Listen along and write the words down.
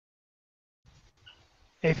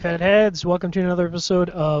Hey, Fatheads, welcome to another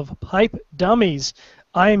episode of Pipe Dummies.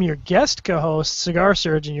 I am your guest co-host, Cigar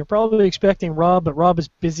Surgeon. You're probably expecting Rob, but Rob is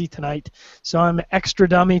busy tonight, so I'm extra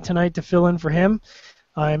dummy tonight to fill in for him.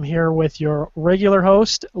 I'm here with your regular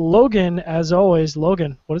host, Logan, as always.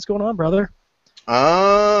 Logan, what is going on, brother?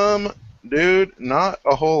 Um, Dude, not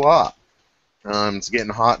a whole lot. It's getting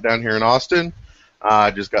hot down here in Austin.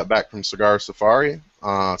 I just got back from Cigar Safari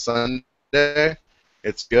Sunday.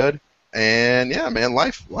 It's good, and yeah, man,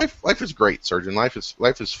 life is great, Surgeon. Life is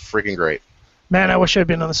freaking great. Man, I wish I'd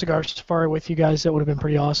been on the Cigar Safari with you guys. That would have been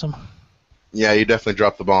pretty awesome. Yeah, you definitely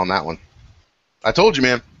dropped the ball on that one. I told you,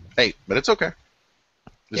 man. Hey, but it's okay.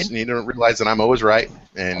 Just need to realize that I'm always right,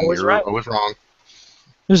 and Always you're right. always wrong.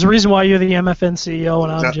 There's a reason why you're the MFN CEO,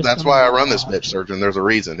 and I'm just... That's why I run this bitch, Surgeon. There's a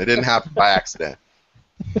reason. It didn't happen by accident.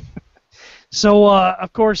 So,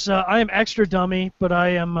 of course, I am extra dummy, but I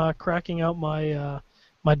am cracking out my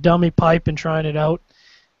dummy pipe and trying it out,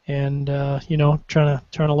 and trying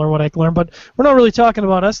to learn what I can learn. But we're not really talking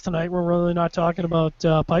about us tonight. We're really not talking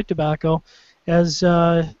about pipe tobacco, as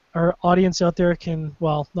our audience out there can,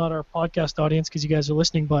 well, not our podcast audience because you guys are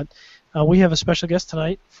listening, but we have a special guest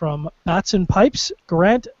tonight from Batson Pipes,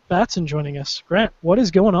 Grant Batson, joining us. Grant, what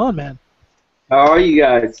is going on, man? How are you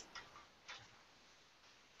guys?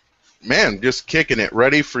 Man, just kicking it,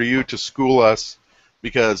 ready for you to school us,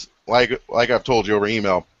 because like I've told you over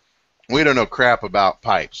email, we don't know crap about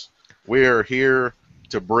pipes. We're here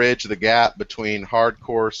to bridge the gap between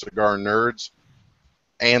hardcore cigar nerds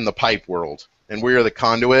and the pipe world, and we are the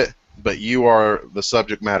conduit, but you are the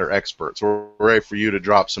subject matter experts. We're ready for you to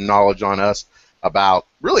drop some knowledge on us about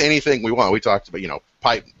really anything we want. We talked about,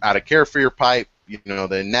 pipe, how to care for your pipe, the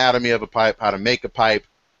anatomy of a pipe, how to make a pipe,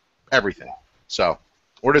 everything. So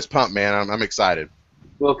we're just pumped, man. I'm excited.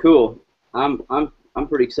 Well, cool. I'm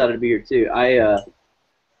pretty excited to be here too.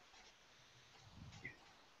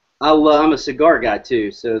 I'm a cigar guy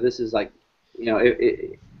too, so this is like,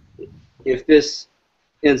 if this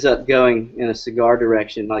ends up going in a cigar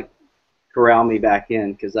direction, like, corral me back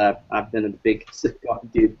in, because I've been a big cigar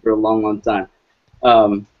dude for a long time.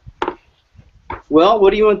 Well,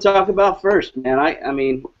 what do you want to talk about first, man?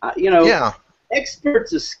 Yeah.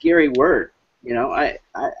 Expert's a scary word. I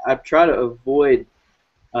try to avoid,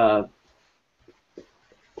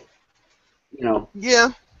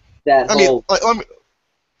 Yeah. that whole.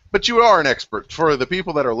 But you are an expert. For the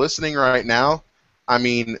people that are listening right now,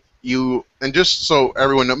 and just so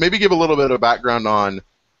everyone knows, maybe give a little bit of background on,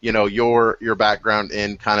 your background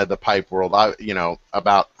in kind of the pipe world,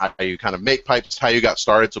 about how you kind of make pipes, how you got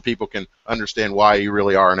started, so people can understand why you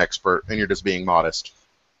really are an expert and you're just being modest.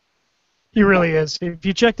 He really is. If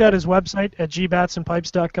you checked out his website at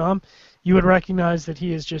gbatsonpipes.com, you would recognize that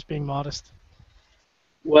he is just being modest.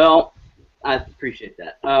 Well, I appreciate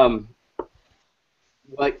that.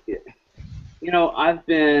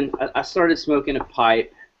 I started smoking a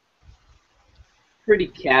pipe pretty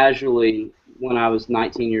casually when I was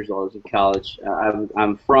 19 years old. I was in college.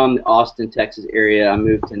 I'm from the Austin, Texas area. I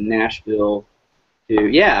moved to Nashville.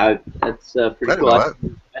 That's pretty cool. I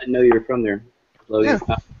didn't know you were from there, Logan.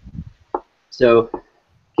 Yeah. So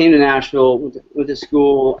came to Nashville, went to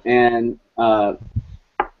school, and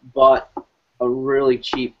bought a really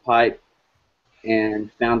cheap pipe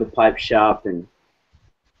and found a pipe shop in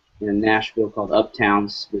Nashville called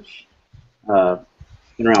Uptowns, which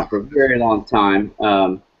been around for a very long time,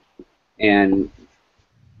 and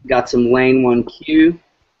got some Lane 1Q,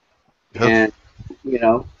 and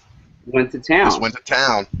went to town. Just went to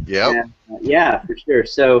town. Yep. Yeah, for sure.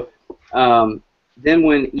 So then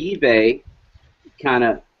when eBay kind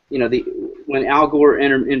of, when Al Gore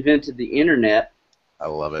invented the internet, I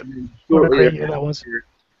love it. What a great year that was.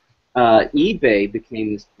 eBay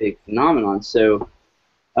became this big phenomenon. So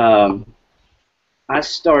I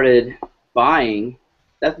started buying.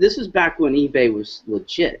 This was back when eBay was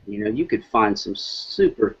legit. You could find some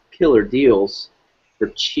super killer deals for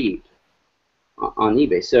cheap on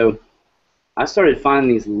eBay. So I started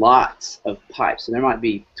finding these lots of pipes, and there might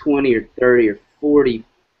be 20 or 30 or 40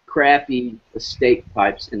 crappy estate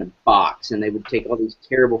pipes in a box, and they would take all these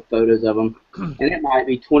terrible photos of them, and it might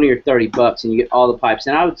be 20 or 30 bucks, and you get all the pipes.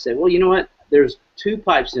 And I would say, well, you know what? There's 2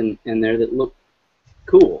 pipes in there that look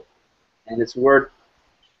cool, and it's worth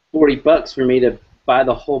 40 bucks for me to buy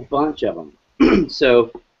the whole bunch of them.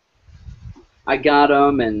 So I got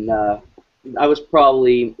them, and I was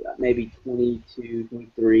probably maybe 22,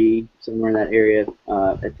 23, somewhere in that area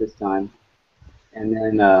at this time. And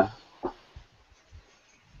then,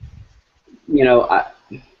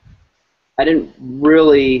 I didn't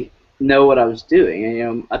really know what I was doing.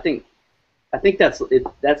 And, I think that's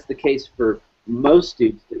the case for most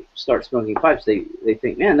dudes that start smoking pipes, they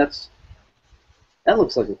think, man, that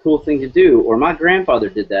looks like a cool thing to do, or my grandfather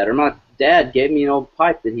did that, or my dad gave me an old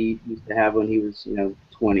pipe that he used to have when he was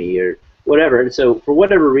 20 or whatever. And so for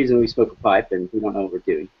whatever reason, we smoke a pipe and we don't know what we're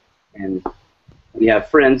doing, and we have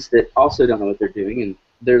friends that also don't know what they're doing, and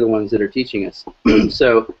they're the ones that are teaching us.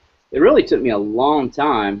 So it really took me a long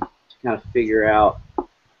time to kind of figure out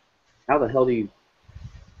how the hell do you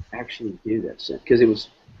actually do this, because it was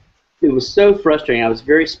so frustrating. I was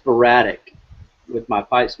very sporadic with my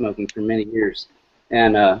pipe smoking for many years,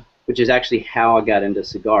 and which is actually how I got into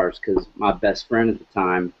cigars, because my best friend at the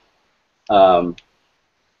time,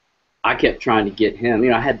 I kept trying to get him.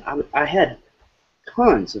 I had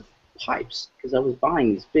tons of pipes because I was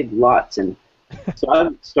buying these big lots, and so I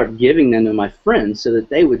would start giving them to my friends so that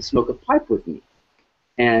they would smoke a pipe with me.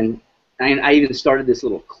 And I even started this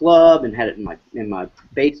little club and had it in my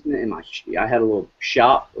basement. I had a little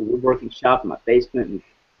shop, a woodworking shop in my basement, and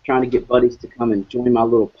trying to get buddies to come and join my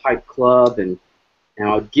little pipe club, and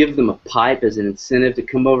I would give them a pipe as an incentive to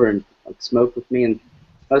come over and smoke with me, and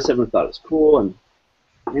most of them thought it was cool. And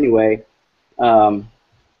anyway, so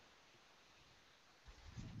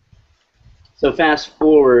fast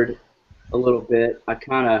forward a little bit, I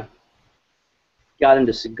kind of got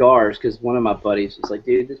into cigars because one of my buddies was like,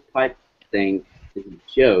 dude, this pipe thing is a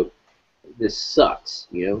joke. This sucks,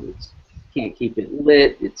 it's, can't keep it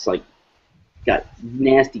lit. It's like got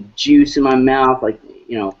nasty juice in my mouth. Like,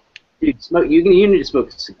 dude, smoke. You need to smoke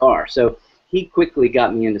a cigar. So he quickly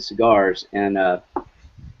got me into cigars, and I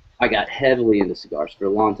got heavily into cigars for a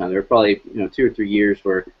long time. There were probably 2 or 3 years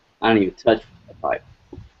where I didn't even touch a pipe,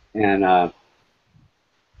 and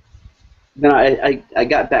then I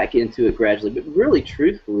got back into it gradually. But really,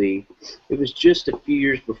 truthfully, it was just a few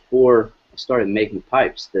years before I started making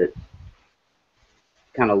pipes that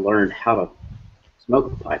kind of learned how to smoke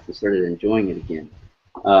a pipe and started enjoying it again.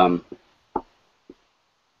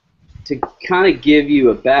 To kind of give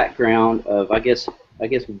you a background of, I guess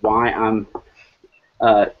why I'm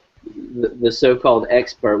the so-called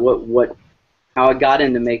expert. How I got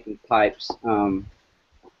into making pipes.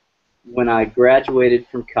 When I graduated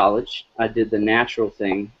from college, I did the natural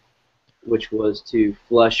thing, which was to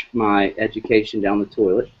flush my education down the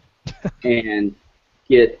toilet and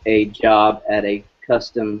get a job at a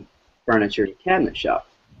custom furniture cabinet shop,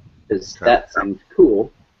 because that seemed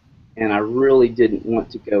cool, and I really didn't want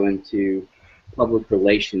to go into public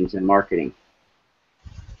relations and marketing.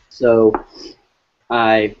 So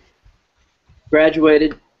I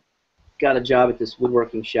graduated, got a job at this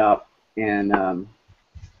woodworking shop, and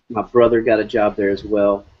my brother got a job there as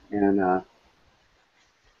well, and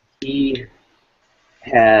he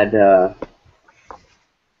had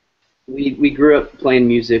we grew up playing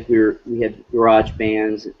music. We had garage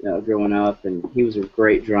bands growing up, and he was a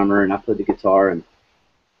great drummer, and I played the guitar. And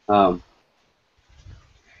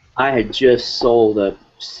I had just sold a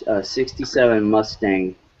 '67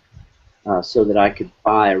 Mustang so that I could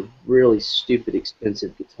buy a really stupid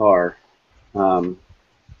expensive guitar. Then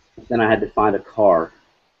I had to find a car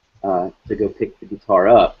to go pick the guitar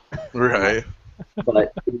up. Right.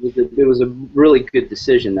 But it was a really good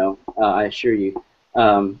decision, though, I assure you.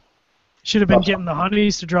 Should have been getting the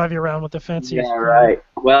honeys to drive you around with the fancy. Yeah, right.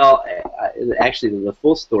 Well, actually, the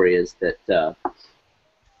full story is that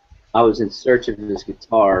I was in search of this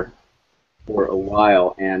guitar for a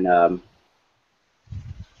while, and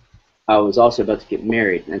I was also about to get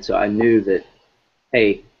married, and so I knew that,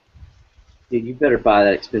 hey, dude, you better buy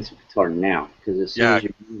that expensive guitar now, because as soon as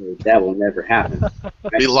you're married, that will never happen.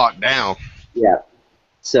 Right? Be locked down. Yeah.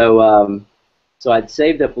 So so I'd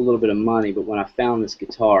saved up a little bit of money, but when I found this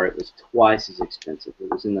guitar, it was twice as expensive. It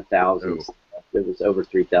was in the thousands. Ooh. It was over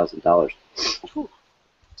 $3,000.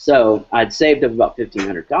 So I'd saved up about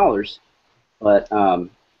 $1,500, but the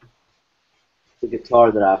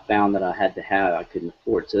guitar that I found that I had to have, I couldn't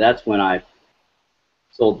afford. So that's when I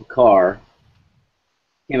sold the car,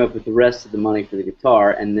 came up with the rest of the money for the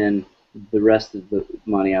guitar, and then the rest of the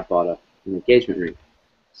money I bought an engagement ring.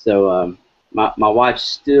 So my wife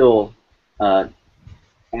still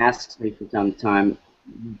asks me from time to time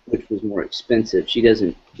which was more expensive. She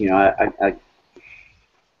doesn't, I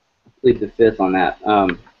plead the fifth on that.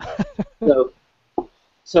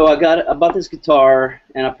 So I bought this guitar,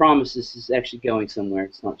 and I promise this is actually going somewhere.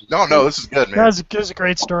 It's not just No, this is good, man. That was a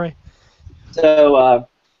great story. So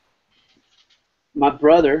my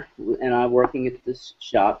brother and I, working at this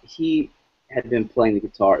shop, he had been playing the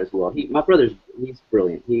guitar as well. My brother's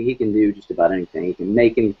brilliant. He can do just about anything. He can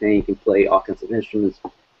make anything. He can play all kinds of instruments.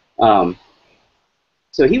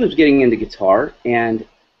 So he was getting into guitar and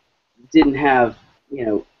didn't have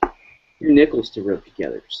few nickels to rub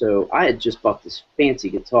together. So I had just bought this fancy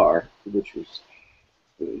guitar, which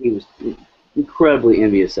he was incredibly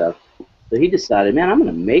envious of. So he decided, man, I'm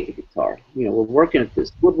going to make a guitar. You know, we're working at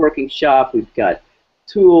this woodworking shop. We've got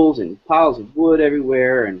tools and piles of wood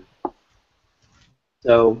everywhere, and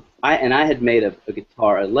so I had made a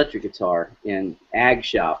guitar, an electric guitar, in ag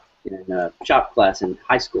shop in a shop class in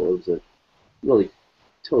high school. It was a really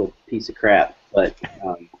total piece of crap, but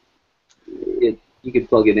you could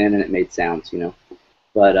plug it in and it made sounds, you know.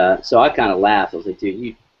 But so I kind of laughed. I was like, dude,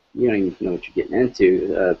 you don't even know what you're getting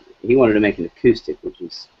into. He wanted to make an acoustic, which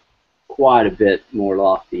was quite a bit more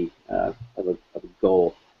lofty of a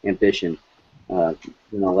goal, ambition than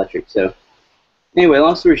electric. So anyway,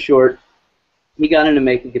 long story short, he got into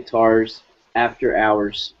making guitars after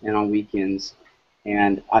hours and on weekends,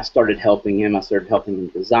 and I started helping him. I started helping him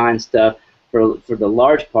design stuff. For the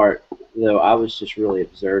large part, though, I was just really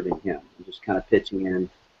observing him, just kind of pitching in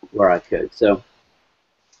where I could. So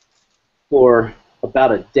for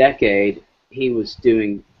about a decade, he was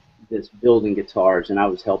doing this building guitars, and I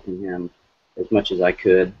was helping him as much as I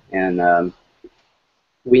could. And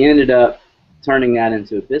we ended up turning that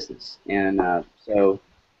into a business. And so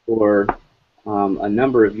for a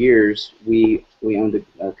number of years, we owned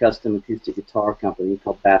a custom acoustic guitar company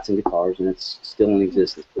called Batson Guitars, and it's still in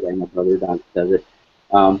existence today. My brother does it.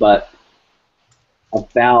 But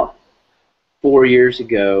about 4 years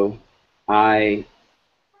ago, I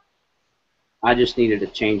just needed a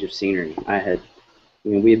change of scenery.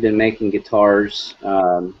 We had been making guitars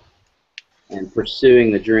and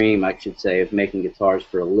pursuing the dream, I should say, of making guitars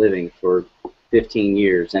for a living for 15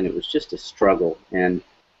 years, and it was just a struggle. And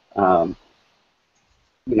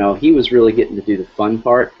you know, he was really getting to do the fun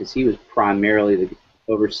part because he was primarily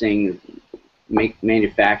overseeing the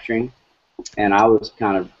manufacturing, and I was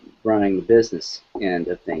kind of running the business end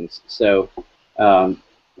of things. So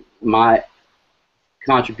my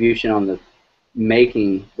contribution on the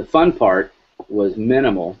making the fun part was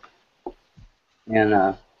minimal,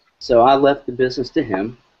 and so I left the business to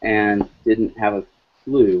him and didn't have a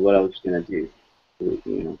clue what I was going to do,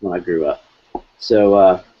 you know, when I grew up.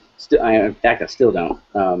 So in fact, I still don't.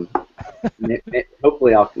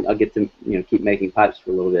 Hopefully, I'll get to keep making pipes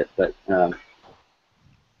for a little bit. But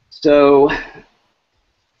so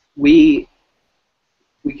we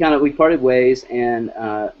parted ways, and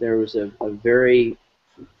there was a very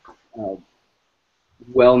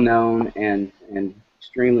well-known and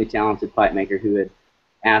extremely talented pipe maker who had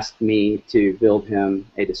asked me to build him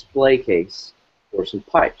a display case for some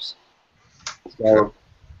pipes. So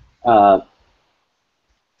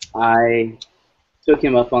I took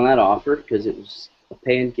him up on that offer because it was a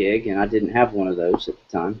paying gig, and I didn't have one of those at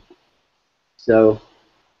the time. So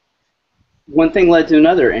one thing led to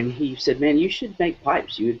another, and he said, man, you should make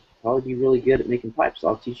pipes. You would probably be really good at making pipes.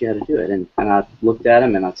 I'll teach you how to do it. And I looked at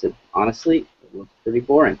him, and I said, honestly, it looks pretty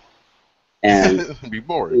boring. And be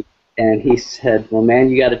boring. And he said, well, man,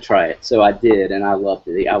 you got to try it. So I did, and I loved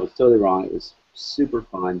it. I was totally wrong. It was super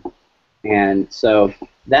fun. And so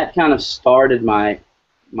that kind of started my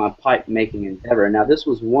pipe making endeavor. Now, this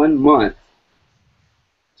was 1 month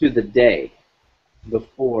to the day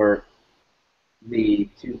before the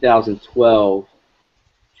 2012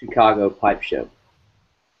 Chicago Pipe Show.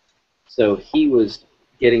 So he was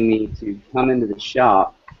getting me to come into the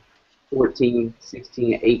shop 14,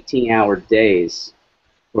 16, 18-hour days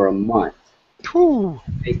for a month,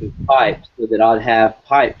 making pipes so that I'd have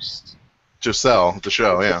pipes to sell at the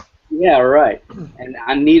show, yeah. Yeah, right. And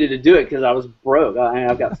I needed to do it because I was broke.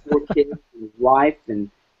 I've got 4 kids and a wife, and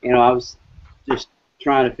I was just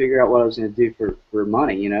trying to figure out what I was going to do for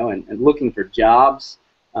money, and looking for jobs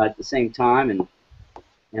at the same time.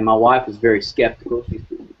 And my wife was very skeptical.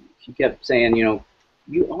 She kept saying, you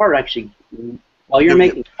are actually, while you're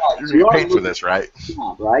making pipes, you're paid for this, right?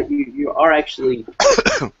 Job, right? You are actually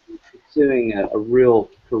pursuing a real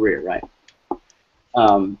career, right?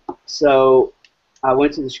 So I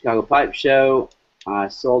went to the Chicago Pipe Show. I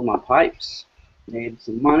sold my pipes, made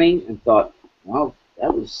some money, and thought, well,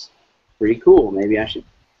 that was pretty cool. Maybe I should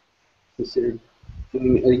consider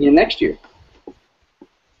doing it again next year.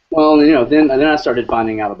 Well, then I started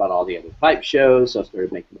finding out about all the other pipe shows, so I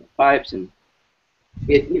started making more pipes, and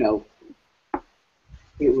it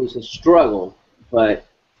was a struggle, but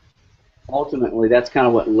ultimately that's kind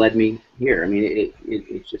of what led me here. I mean,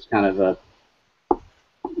 it's just kind of a,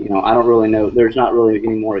 I don't really know. There's not really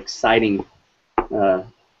any more exciting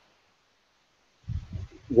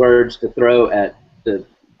words to throw at the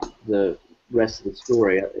rest of the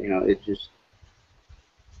story. It just,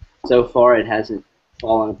 so far it hasn't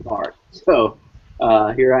fallen apart. So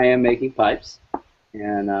here I am making pipes,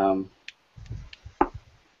 and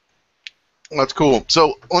That's cool.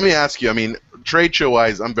 So let me ask you. I mean, trade show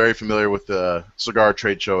wise, I'm very familiar with the cigar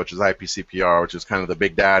trade show, which is IPCPR, which is kind of the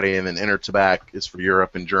big daddy, and then Intertabac is for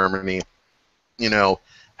Europe and Germany. You know,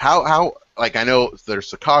 how like I know there's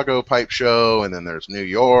Chicago Pipe Show, and then there's New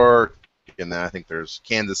York, and then I think there's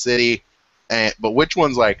Kansas City, but which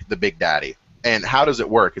one's like the big daddy? And how does it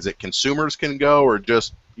work? Is it consumers can go, or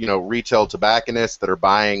just retail tobacconists that are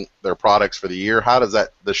buying their products for the year? How does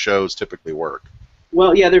the shows typically work?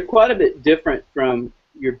 Well, yeah, they're quite a bit different from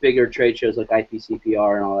your bigger trade shows like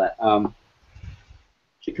IPCPR and all that.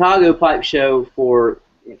 Chicago Pipe Show for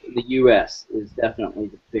the U.S. is definitely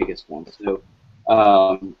the biggest one. So,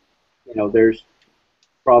 there's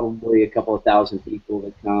probably a couple of thousand people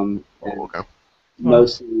that come. Oh, okay.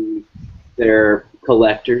 Mostly they're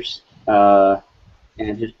collectors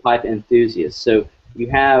and just pipe enthusiasts. So you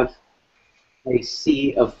have a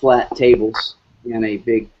sea of flat tables in a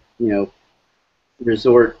big,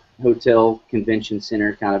 resort, hotel, convention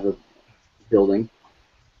center kind of a building,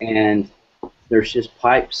 and there's just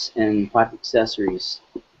pipes and pipe accessories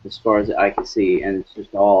as far as I can see, and it's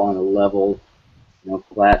just all on a level,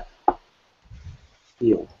 flat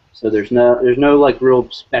field. So there's no like real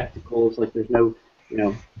spectacles, like there's no,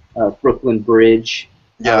 Brooklyn Bridge.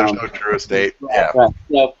 Yeah, there's no true estate. Right, Yeah. right.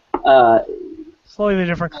 So, Slightly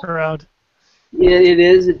different crowd. yeah, it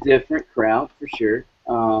is a different crowd for sure.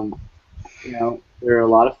 There are a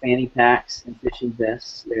lot of fanny packs and fishing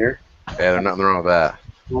vests there. Yeah, there's nothing wrong with that.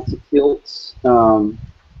 Lots of kilts. The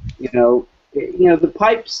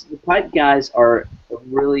pipe guys are a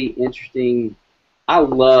really interesting. I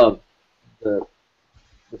love the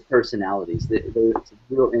personalities. It's a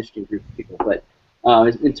real interesting group of people. But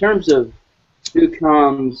in terms of who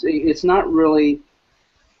comes, it's not really.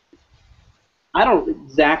 I don't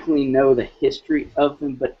exactly know the history of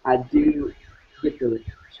them, but I do get the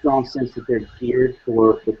strong sense that they're geared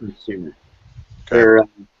for the consumer. Okay.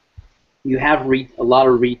 You have a lot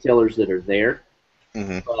of retailers that are there,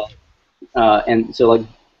 and so like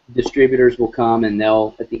distributors will come and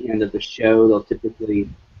they'll at the end of the show they'll typically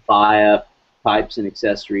buy up pipes and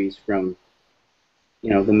accessories from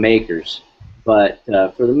the makers. But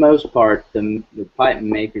for the most part, the pipe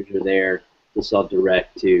makers are there to sell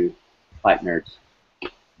direct to pipe nerds.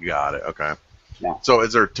 Got it. Okay. Yeah. So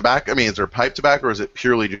is there tobacco? I mean, is there pipe tobacco, or is it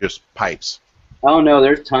purely just pipes? Oh no,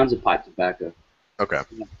 there's tons of pipe tobacco. Okay.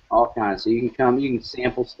 All kinds. So you can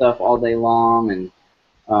sample stuff all day long, and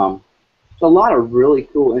there's a lot of really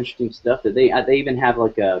cool, interesting stuff. That they even have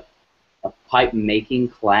like a pipe making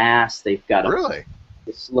class. They've got a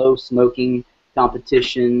slow smoking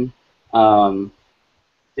competition.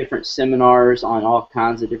 Different seminars on all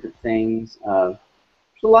kinds of different things. There's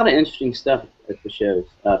a lot of interesting stuff at the shows,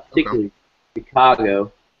 particularly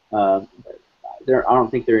Chicago. I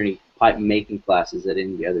don't think there are any pipe making classes at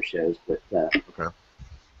any of the other shows, but okay.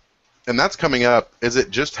 And that's coming up. Is it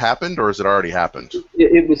just happened, or has it already happened?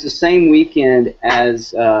 It was the same weekend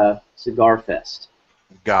as Cigar Fest.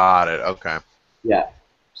 Got it. Okay. Yeah.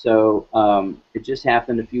 So it just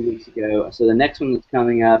happened a few weeks ago. So the next one that's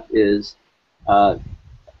coming up is a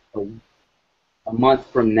month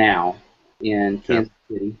from now in Kansas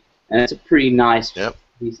City, and it's a pretty nice,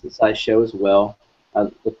 decent-sized show as well.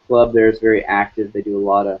 The club there is very active. They do a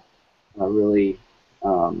lot of really.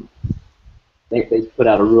 They put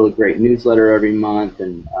out a really great newsletter every month,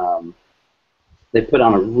 and they put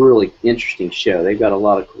on a really interesting show. They've got a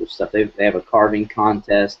lot of cool stuff. They have a carving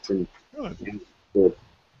contest, and the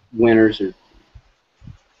winners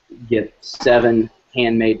get 7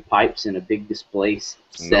 handmade pipes in a big display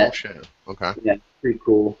set. No shit. Okay. Yeah, pretty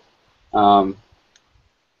cool.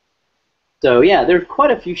 So yeah, there's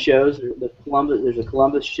quite a few shows. There's a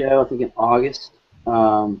Columbus show, I think in August. It's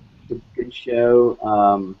a good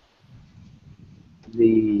show.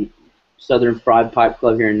 The Southern Fried Pipe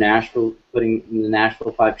Club here in Nashville putting the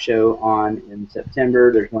Nashville Pipe Show on in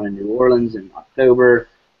September. There's one in New Orleans in October.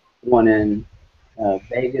 One in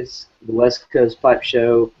Vegas, the West Coast Pipe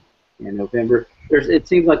Show in November. It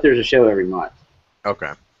seems like there's a show every month.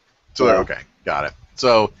 Okay. So okay, got it.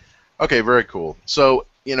 So, okay, very cool. So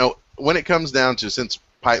when it comes down to, since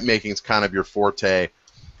pipe making is kind of your forte,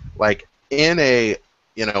 like in a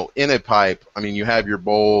pipe, I mean, you have your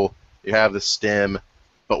bowl, you have the stem,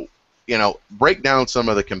 but break down some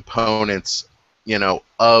of the components,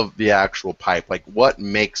 of the actual pipe. Like, what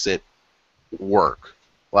makes it work?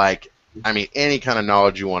 Like, I mean, any kind of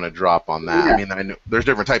knowledge you want to drop on that. Yeah. I mean, I know there's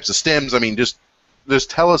different types of stems. I mean, just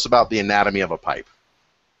tell us about the anatomy of a pipe.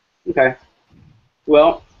 Okay.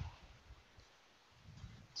 Well,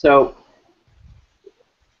 so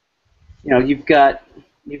you've got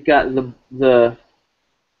the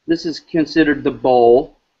this is considered the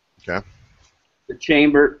bowl. Okay. The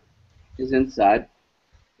chamber is inside.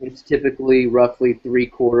 It's typically roughly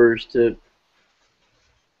 3/4 to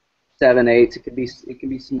 7/8. It can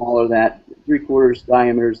be smaller than that. 3/4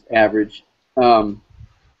 diameter is average.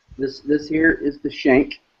 This here is the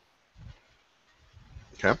shank,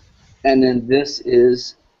 Okay. and then this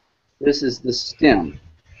is the stem.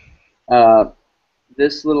 Uh,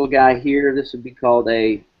 this little guy here, this would be called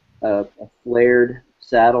a flared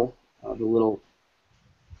saddle. The little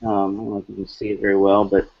I don't know if you can see it very well,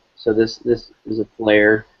 but so this is a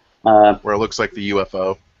flare. Where it looks like the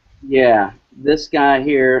UFO. Yeah, this guy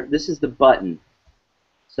here, this is the button.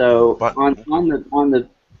 So Button. on the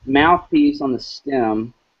mouthpiece on the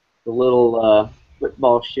stem, the little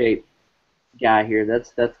football shaped guy here,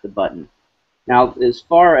 that's the button. Now, as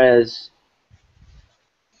far as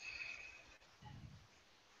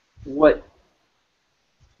what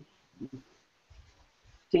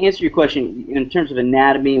to answer your question in terms of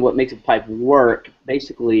anatomy, what makes a pipe work,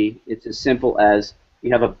 basically it's as simple as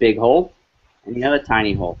you have a big hole and you have a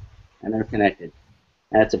tiny hole, and they're connected.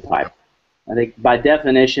 That's a pipe. I think by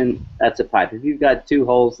definition, that's a pipe. If you've got two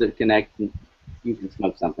holes that connect, you can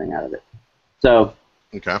smoke something out of it. So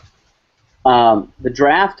Okay. the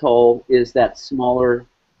draft hole is that smaller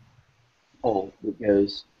hole that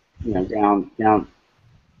goes, down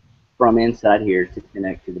from inside here to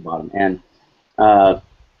connect to the bottom. And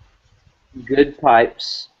good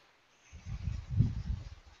pipes,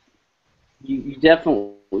 you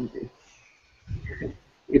definitely.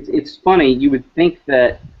 It's funny. You would think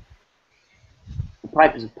that a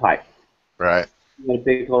pipe is a pipe. Right. You got a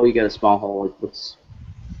big hole, you got a small hole.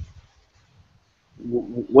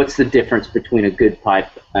 What's the difference between a good pipe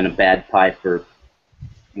and a bad pipe, or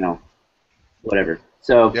whatever?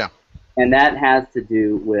 So, Yeah. and that has to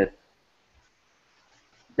do with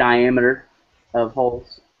diameter of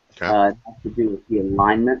holes. Okay. It has to do with the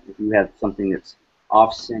alignment. If you have something that's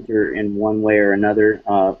off center in one way or another,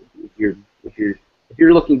 if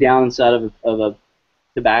you're looking down inside of a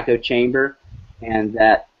tobacco chamber, and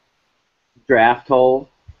that draft hole,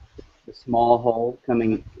 the small hole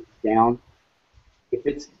coming down, if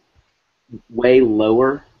it's way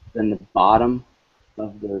lower than the bottom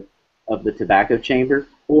of the tobacco chamber,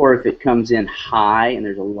 or if it comes in high and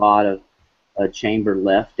there's a lot of chamber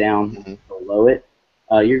left down below it,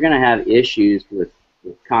 you're going to have issues with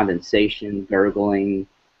condensation, gurgling.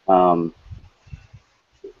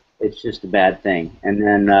 It's just a bad thing. And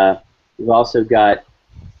then we've also got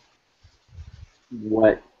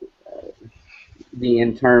what the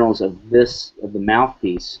internals of the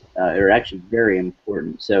mouthpiece are actually very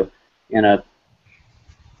important. So in a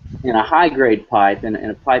high grade pipe, and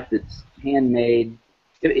a pipe that's handmade,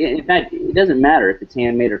 in fact, it doesn't matter if it's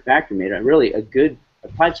handmade or factory made. Really, a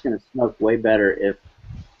pipe's going to smoke way better if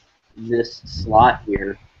this slot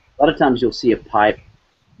here. A lot of times you'll see a pipe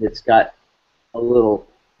that's got a little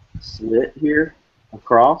slit here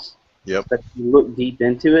across. Yep. But if you look deep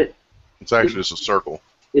into it, It's actually just a circle.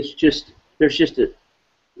 It's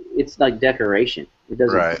like decoration. It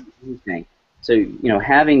doesn't Right. do anything. So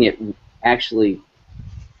having it actually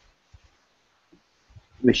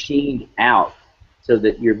machined out so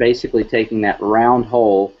that you're basically taking that round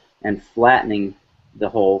hole and flattening the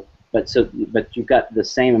hole, but you've got the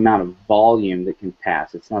same amount of volume that can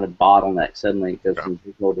pass. It's not a bottleneck. Suddenly it goes from a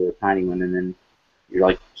big hole to a tiny one, and then you're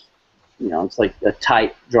like, it's like a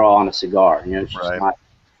tight draw on a cigar. It's just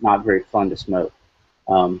not very fun to smoke.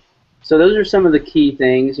 So those are some of the key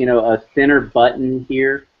things. A thinner button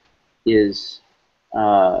here is,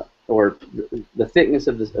 or the thickness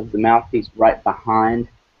of the mouthpiece right behind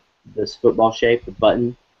this football shape, the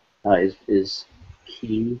button, is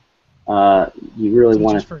key. You really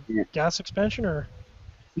want just for gas expansion, or?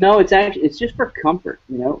 No, it's just for comfort.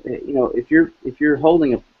 If you're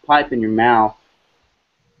holding a pipe in your mouth,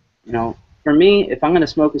 for me, if I'm going to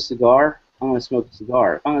smoke a cigar, I'm going to smoke a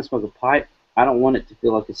cigar. If I'm going to smoke a pipe, I don't want it to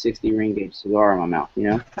feel like a 60 ring gauge cigar in my mouth,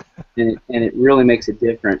 and it really makes a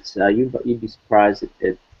difference. You'd be surprised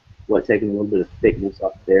at what taking a little bit of thickness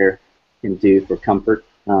off there can do for comfort.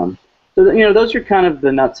 So those are kind of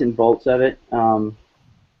the nuts and bolts of it.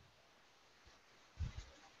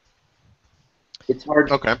 It's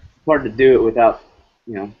hard. Okay. It's hard to do it without,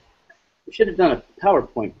 We should have done a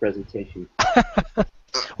PowerPoint presentation.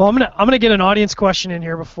 Well, I'm gonna get an audience question in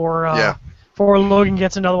here before Logan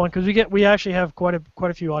gets another one, because we actually have quite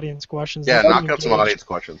a few audience questions. Yeah, knock out some audience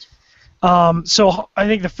questions. So I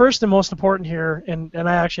think the first and most important here, and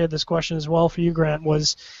I actually had this question as well for you, Grant,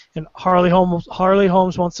 was, and Harley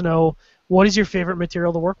Holmes wants to know, what is your favorite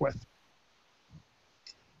material to work with?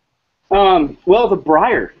 Well, the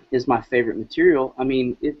briar is my favorite material. I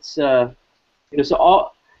mean, it's so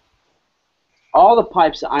all the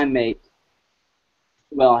pipes I make,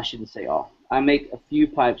 well, I shouldn't say all. I make a few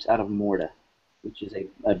pipes out of morta, which is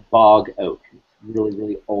a bog oak, really,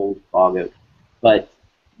 really old bog oak. But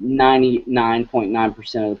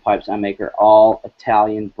 99.9% of the pipes I make are all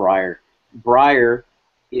Italian briar. Briar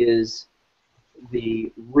is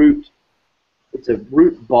the root, it's a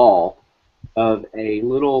root ball of a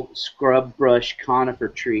little scrub brush conifer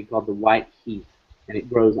tree called the white heath, and it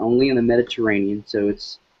grows only in the Mediterranean. So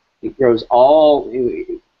it grows all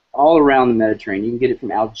around the Mediterranean. You can get it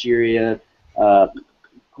from Algeria,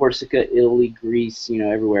 Corsica, Italy, Greece,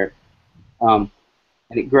 everywhere. And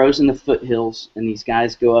it grows in the foothills, and these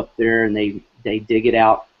guys go up there and they dig it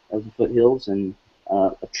out of the foothills, and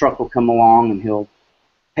a truck will come along and he'll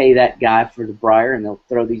pay that guy for the briar, and they'll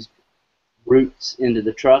throw these roots into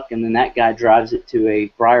the truck, and then that guy drives it to a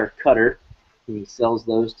briar cutter, and he sells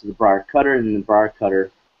those to the briar cutter, and then the briar cutter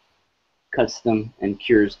cuts them and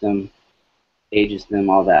cures them, ages them,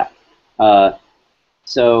 all that.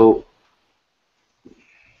 So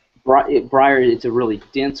briar, it's a really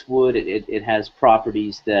dense wood. It has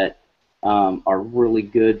properties that are really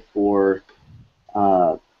good for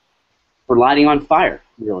lighting on fire.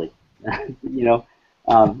 Really,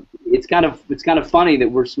 it's kind of funny that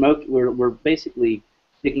we're basically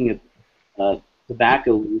taking a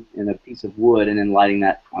tobacco leaf and a piece of wood and then lighting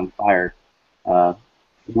that on fire.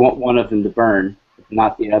 We want one of them to burn,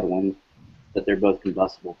 not the other one, but they're both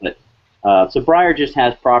combustible. But so briar just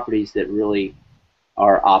has properties that really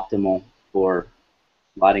are optimal for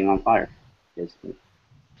lighting on fire, basically.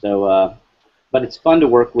 So, but it's fun to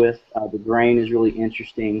work with. The grain is really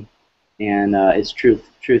interesting, and it's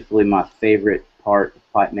truthfully my favorite part of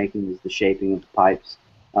pipe making is the shaping of the pipes.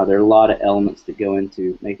 There are a lot of elements that go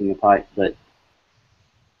into making a pipe, but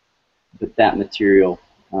that material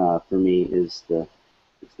for me is the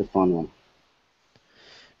fun one.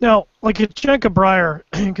 Now, like a chunk of briar,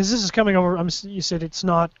 because this is coming over, you said it's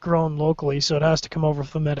not grown locally, so it has to come over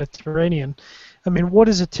from the Mediterranean. I mean, what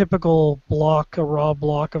is a typical block, a raw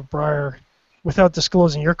block of briar, without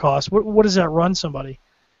disclosing your cost? What does that run somebody?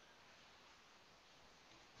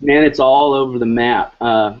 Man, it's all over the map.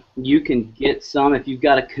 You can get some if you've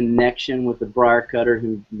got a connection with the briar cutter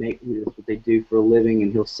that's what they do for a living,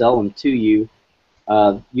 and he'll sell them to you.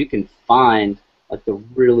 You can find like the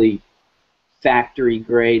really factory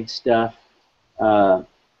grade stuff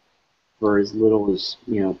for as little as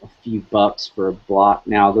a few bucks for a block.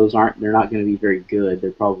 Now they're not going to be very good.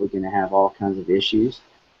 They're probably going to have all kinds of issues.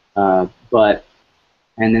 And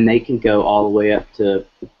then they can go all the way up to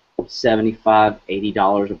 $75,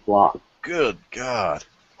 $80 a block. Good God.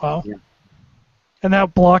 Wow. Yeah. And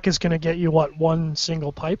that block is going to get you what, one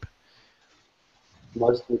single pipe?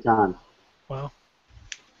 Most of the time. Wow.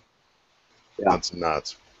 Yeah. That's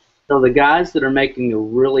nuts. So the guys that are making the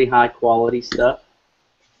really high quality stuff,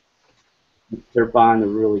 they're buying the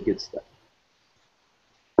really good stuff.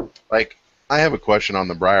 Like, I have a question on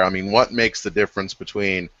the briar. I mean, what makes the difference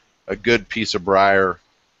between a good piece of briar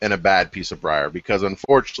and a bad piece of briar? Because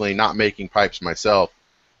unfortunately, not making pipes myself,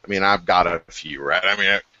 I mean, I've got a few, right? I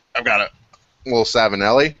mean, I've got a little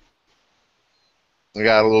Savinelli. I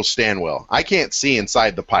got a little Stanwell. I can't see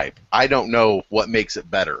inside the pipe. I don't know what makes it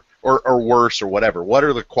better or worse or whatever. What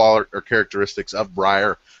are the quality or characteristics of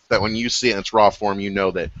briar that when you see it in its raw form, you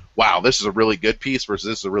know that, wow, this is a really good piece versus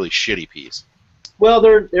this is a really shitty piece? Well,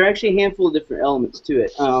 there are actually a handful of different elements to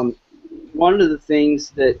it. One of the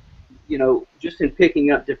things that, just in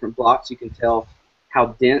picking up different blocks, you can tell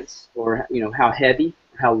how dense or, how heavy,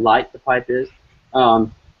 how light the pipe is.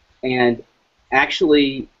 And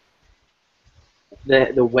actually,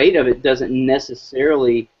 the weight of it doesn't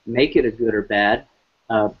necessarily make it a good or bad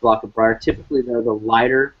block of briar. Typically, though, the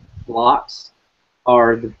lighter blocks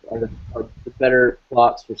are the better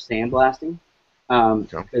blocks for sandblasting.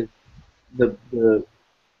 Because the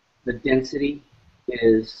density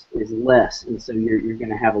is less, and so you're going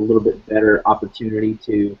to have a little bit better opportunity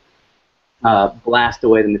to blast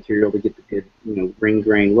away the material to get the good ring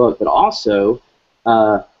grain look. But also,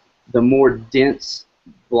 the more dense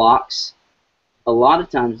blocks, a lot of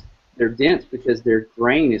times they're dense because their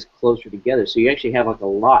grain is closer together. So you actually have like a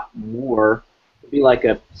lot more. It'd be like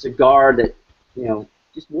a cigar that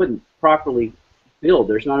just wouldn't properly fill.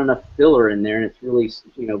 There's not enough filler in there, and it's really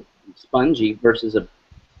spongy versus a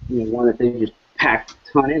one that they just pack a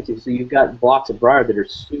ton into. So you've got blocks of briar that are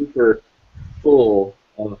super full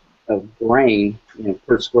of grain,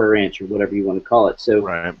 per square inch or whatever you want to call it. So,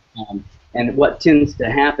 Right. And what tends to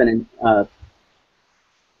happen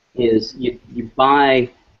is you buy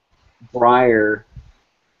briar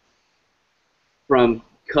from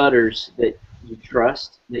cutters that you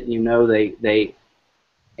trust, that they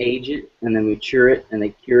age it and then mature it and they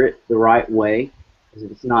cure it the right way. Because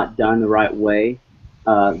if it's not done the right way,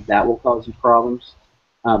 that will cause you problems.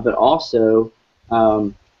 But also,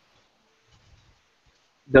 um,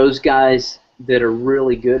 those guys that are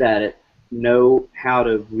really good at it know how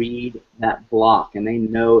to read that block, and they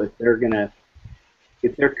know if they're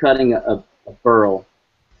cutting a burl,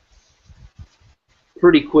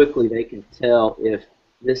 pretty quickly they can tell if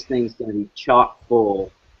this thing's going to be chock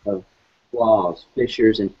full of flaws,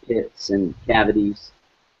 fissures, and pits and cavities,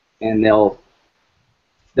 and they'll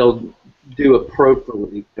do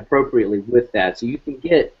appropriately with that. So you can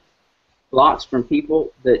get blocks from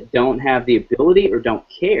people that don't have the ability or don't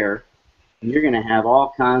care, and you're going to have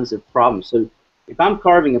all kinds of problems. So if I'm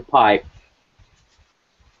carving a pipe,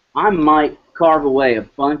 I might carve away a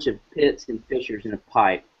bunch of pits and fissures in a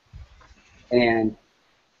pipe and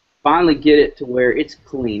finally get it to where it's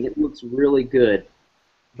clean. It looks really good.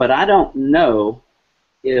 But I don't know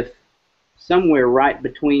if somewhere right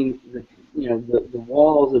between the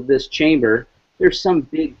walls of this chamber, there's some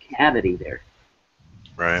big cavity there.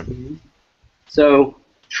 Right. Mm-hmm. So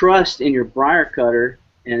trust in your briar cutter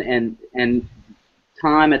and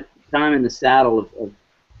time in the saddle of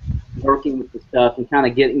working with the stuff and kind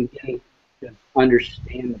of getting to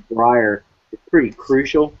understand the briar is pretty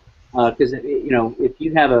crucial, because if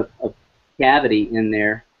you have a cavity in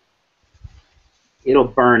there, it'll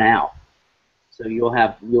burn out. So you'll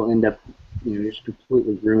end up just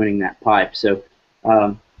completely ruining that pipe. So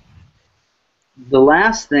the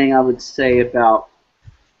last thing I would say about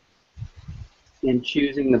in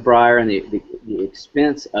choosing the briar and the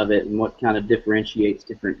expense of it and what kind of differentiates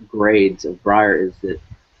different grades of briar is that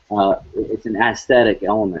it's an aesthetic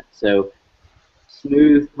element. So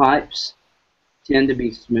smooth pipes tend to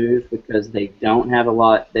be smooth because they don't have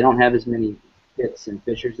as many pits and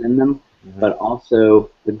fissures in them, but also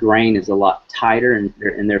the grain is a lot tighter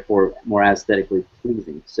and therefore more aesthetically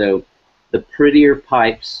pleasing. So the prettier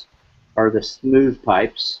pipes are the smooth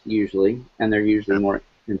pipes usually, and they're usually more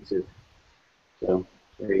expensive. So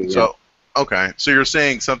there you go. Okay, so you're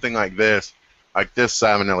saying something like this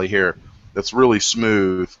Savinelli here, that's really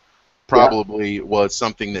smooth, probably was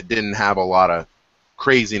something that didn't have a lot of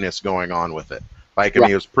craziness going on with it. Like, I mean,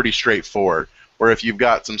 it was pretty straightforward. Where if you've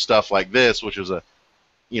got some stuff like this, which is a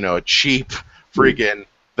cheap freaking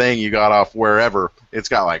thing you got off wherever, it's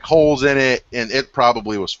got like holes in it, and it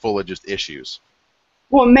probably was full of just issues.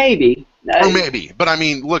 Well, maybe. Or maybe, but I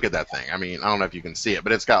mean, look at that thing. I mean, I don't know if you can see it,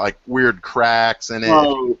 but it's got like weird cracks in it.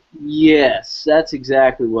 Oh, yes, that's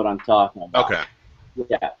exactly what I'm talking about. Okay.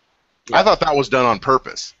 Yeah. I thought that was done on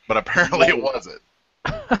purpose, but apparently it wasn't.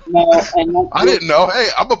 No, I didn't know. Hey,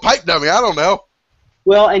 I'm a pipe dummy. I don't know.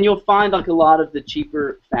 Well, and you'll find like a lot of the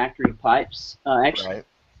cheaper factory pipes. Actually, Right.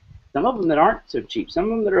 some of them that aren't so cheap, some of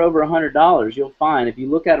them that are over $100, you'll find if you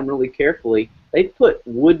look at them really carefully, they put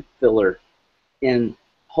wood filler in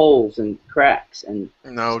holes and cracks and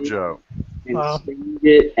No joke. and sand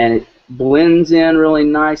it, and it blends in really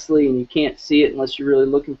nicely, and you can't see it unless you're really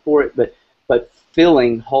looking for it. But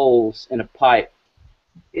filling holes in a pipe,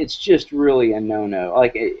 it's just really a no-no.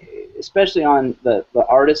 Like, especially on the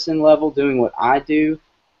artisan level, doing what I do.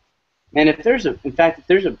 And if there's a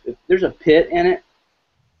pit in it,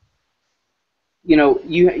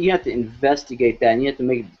 you have to investigate that, and you have to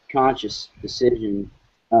make a conscious decision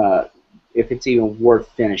if it's even worth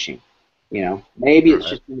finishing. Maybe it's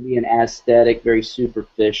just going to be an aesthetic, very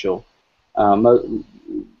superficial. A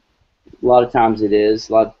lot of times it is,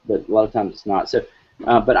 but a lot of times it's not. So,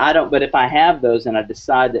 but I don't. But if I have those and I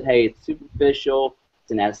decide that, hey, it's superficial,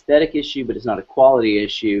 it's an aesthetic issue, but it's not a quality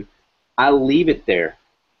issue, I leave it there,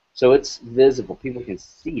 so it's visible. People can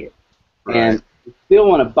see it, and if you still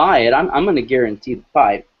want to buy it, I'm going to guarantee the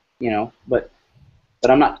pipe, but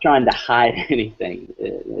I'm not trying to hide anything.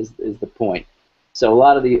 Is the point? So a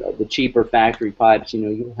lot of the cheaper factory pipes,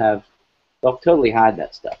 they'll totally hide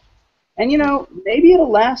that stuff. And, maybe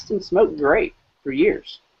it'll last and smoke great for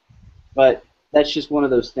years. But that's just one of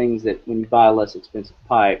those things that when you buy a less expensive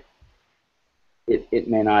pipe, it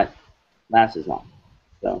may not last as long.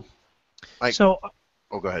 So.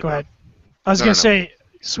 Oh, go ahead. Go ahead. I was going to say,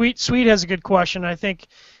 Sweet has a good question. I think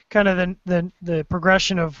kind of the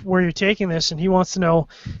progression of where you're taking this, and he wants to know,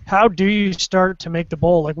 how do you start to make the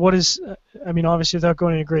bowl? Like, what is, I mean, obviously without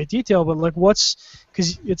going into great detail, but like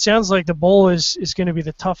because it sounds like the bowl is going to be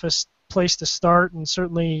the toughest place to start, and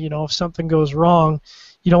certainly, if something goes wrong,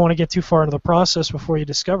 you don't want to get too far into the process before you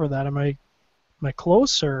discover that. Am I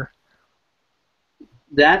close, or?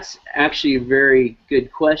 That's actually a very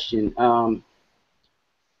good question.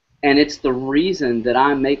 And it's the reason that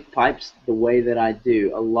I make pipes the way that I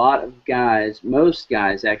do. A lot of guys, most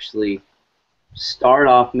guys actually, start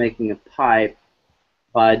off making a pipe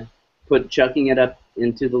by chucking it up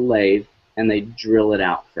into the lathe, and they drill it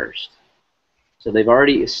out first. So they've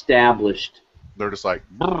already established. They're just like,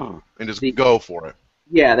 "Brr," and just The, go for it.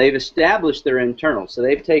 yeah, they've established their internal. So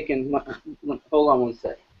they've taken. Hold on one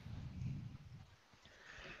sec.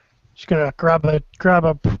 Just gonna grab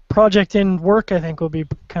a project in work. I think will be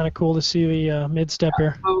kind of cool to see the mid step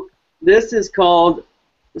here. So this is called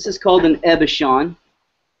an Ebishon.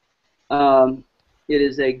 It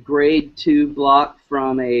is a grade 2 block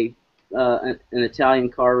from an Italian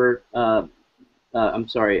carver. I'm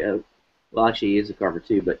sorry. Well, actually, he is a carver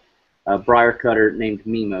too, but a briar cutter named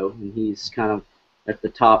Mimo, and he's kind of at the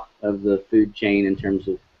top of the food chain in terms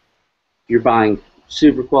of if you're buying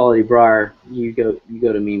super quality briar, you go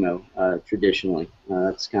to Mimo traditionally.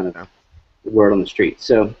 That's kind of the word on the street.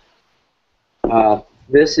 So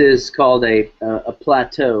this is called a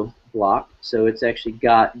plateau block. So it's actually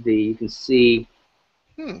got you can see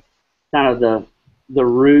kind of the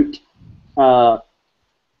root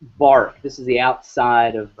bark. This is the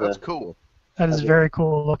outside of the. That's cool. That is very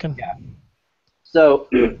cool looking. Yeah. So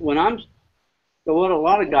what a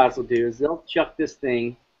lot of guys will do is they'll chuck this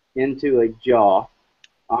thing into a jaw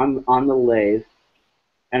on the lathe,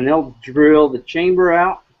 and they'll drill the chamber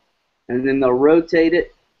out, and then they'll rotate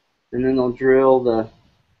it, and then they'll drill the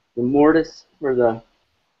mortise for the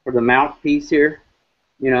mouthpiece here,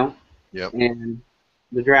 Yep. And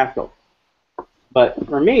the draft hole. But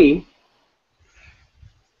for me,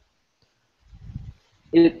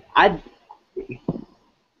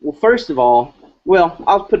 first of all,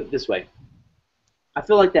 I'll put it this way. I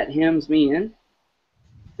feel like that hems me in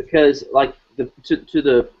because, like, to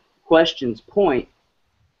the question's point,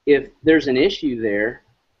 if there's an issue there,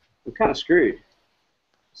 I'm kind of screwed.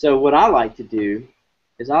 So what I like to do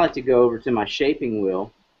is I like to go over to my shaping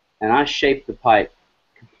wheel and I shape the pipe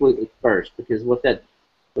completely first, because it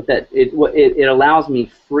allows me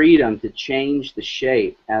freedom to change the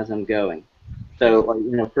shape as I'm going. So,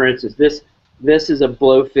 like, for instance, this is a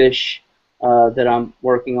blowfish that I'm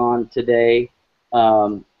working on today.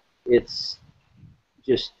 It's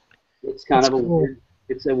kind of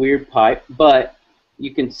a weird pipe, but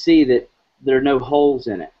you can see that there are no holes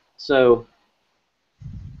in it. So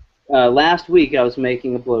last week I was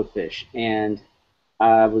making a blowfish, and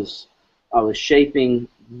I was shaping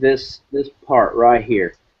this part right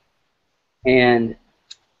here, and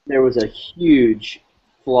there was a huge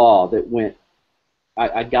flaw that went.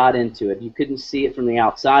 I got into it. You couldn't see it from the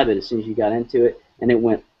outside, but as soon as you got into it, and it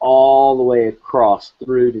went all the way across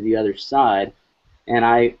through to the other side, and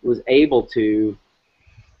I was able to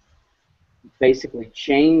basically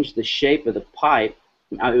change the shape of the pipe.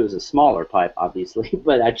 It was a smaller pipe, obviously,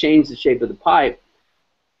 but I changed the shape of the pipe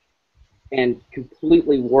and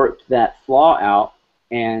completely worked that flaw out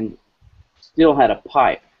and still had a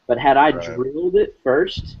pipe. But had I drilled it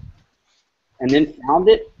first and then found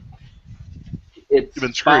it,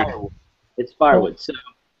 it's firewood. It's firewood.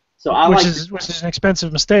 So I which is an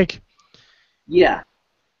expensive mistake. Yeah.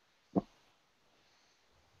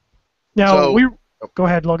 Now go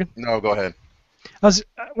ahead, Logan. No, go ahead.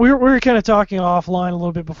 We were kind of talking offline a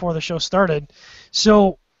little bit before the show started.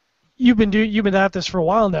 So you've been at this for a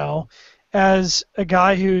while now, as a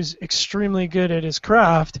guy who's extremely good at his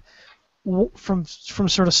craft. From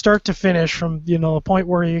sort of start to finish, from the point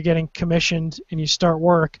where you're getting commissioned and you start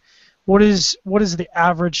work, what is the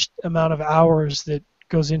average amount of hours that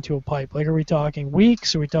goes into a pipe? Like, are we talking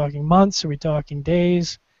weeks? Are we talking months? Are we talking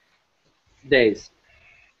days? Days.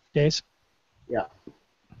 Days? Yeah.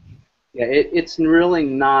 Yeah, it's really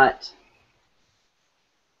not,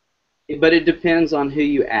 but it depends on who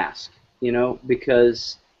you ask,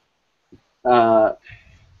 because, I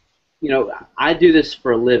do this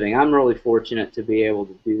for a living. I'm really fortunate to be able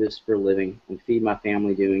to do this for a living and feed my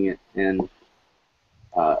family doing it, and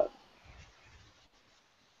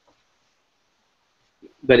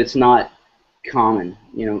but it's not common.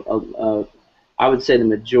 I would say the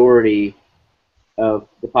majority of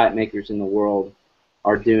the pipe makers in the world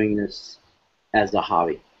are doing this as a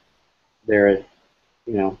hobby. They're a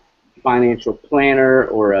financial planner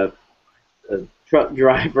or a truck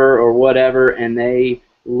driver or whatever, and they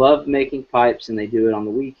love making pipes, and they do it on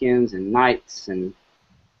the weekends and nights, and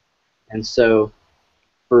so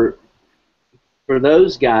for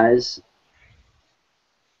those guys,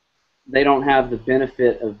 they don't have the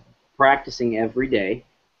benefit of practicing every day,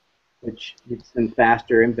 which gets them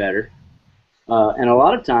faster and better, and a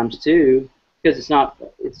lot of times too, because it's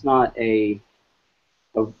not a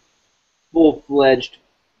full-fledged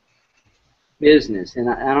business, and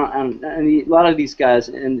a lot of these guys,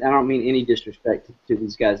 and I don't mean any disrespect to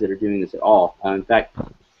these guys that are doing this at all. In fact,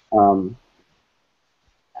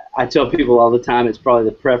 I tell people all the time it's probably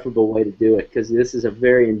the preferable way to do it because this is a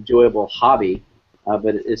very enjoyable hobby.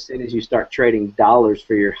 But as soon as you start trading dollars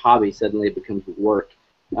for your hobby, suddenly it becomes work.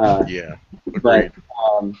 Yeah, But agreed.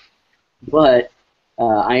 um, but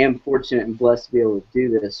I am fortunate and blessed to be able to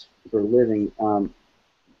do this for a living.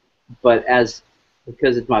 But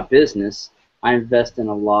because it's my business, I invest in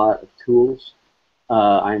a lot of tools.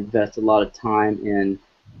 I invest a lot of time in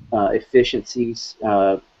efficiencies,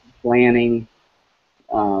 planning.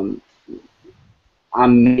 Um, I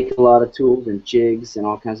make a lot of tools and jigs and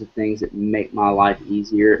all kinds of things that make my life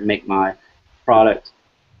easier, make my product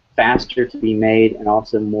faster to be made, and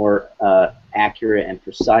also more accurate and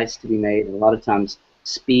precise to be made. And a lot of times,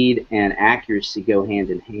 speed and accuracy go hand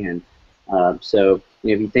in hand. So,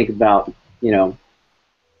 if you think about, you know,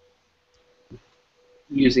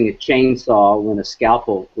 using a chainsaw when a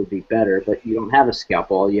scalpel would be better, but you don't have a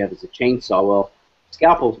scalpel, all you have is a chainsaw. Well,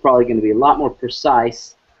 scalpel is probably going to be a lot more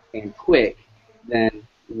precise and quick than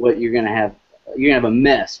what you're going to have. You're going to have a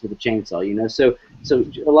mess with a chainsaw, you know. So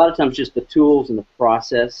a lot of times, just the tools and the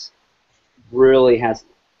process really has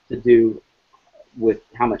to do with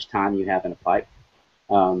how much time you have in a pipe.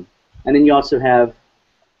 And then you also have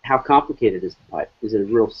how complicated is the pipe? Is it a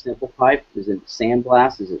real simple pipe? Is it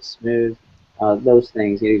sandblast? Is it smooth? Those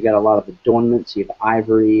things. You've got a lot of adornments. You have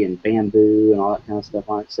ivory and bamboo and all that kind of stuff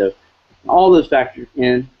on it. So all those factor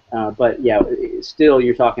in. But yeah, still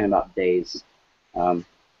you're talking about days.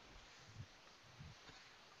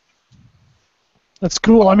 That's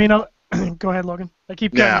cool. I mean, go ahead, Logan. I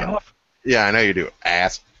keep cutting you Yeah, off. yeah, I know you do.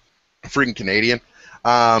 Ass, freaking Canadian.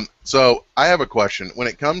 So I have a question. When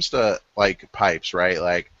it comes to like pipes, right?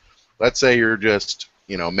 Like, let's say you're just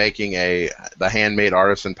making the handmade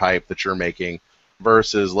artisan pipe that you're making,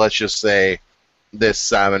 versus let's just say this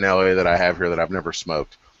Savinelli that I have here that I've never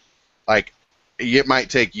smoked. Like, it might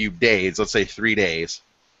take you days, let's say 3 days,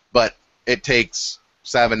 but it takes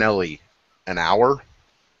Savinelli an hour,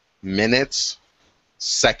 minutes,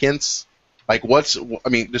 seconds. Like,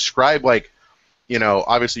 describe, like,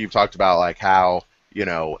 obviously you've talked about like how,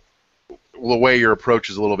 the way your approach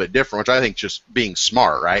is a little bit different, which I think just being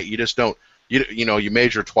smart, right? You just don't, you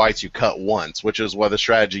measure twice, you cut once, which is what the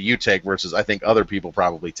strategy you take versus I think other people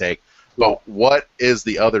probably take. But what is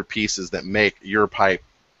the other pieces that make your pipe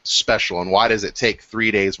special, and why does it take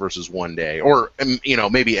 3 days versus 1 day, or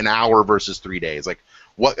maybe an hour versus 3 days? Like,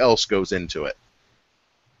 what else goes into it?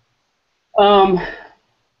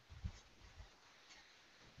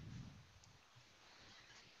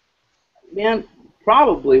 Man,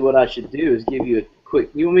 probably what I should do is give you a quick.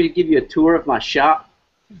 You want me to give you a tour of my shop?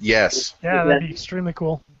 Yes. Yeah, that'd be extremely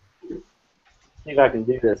cool. See if I can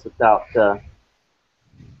do this without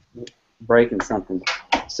breaking something.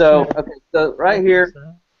 So, okay, so right here,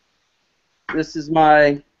 this is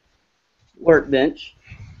my workbench,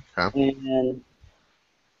 Okay. and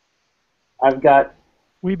I've got.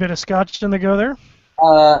 Wee bit of scotch in the go there.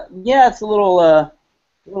 Yeah, it's a little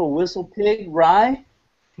whistle pig rye.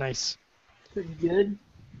 Nice. Pretty good.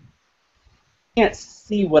 Can't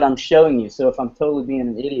see what I'm showing you, so if I'm totally being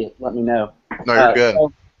an idiot, let me know. No, you're good.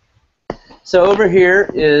 So over here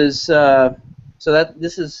is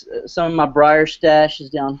this is some of my briar stash is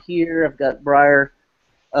down here. I've got briar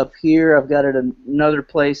up here. I've got it another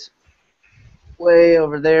place way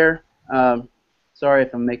over there. Sorry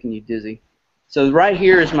if I'm making you dizzy. So right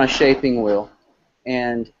here is my shaping wheel,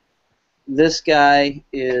 and this guy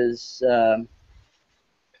is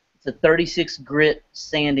it's a 36 grit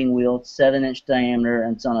sanding wheel. It's 7-inch diameter,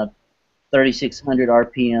 and it's on a 3600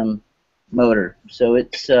 RPM motor. So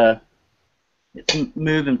it's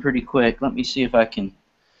moving pretty quick. Let me see if I can.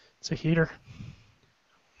 It's a heater.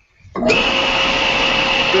 Good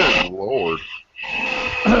Lord.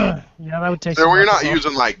 Yeah, that would take. So we're some not effort.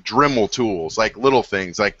 using like Dremel tools, like little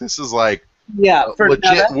things. Like, this is like For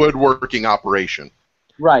legit woodworking operation.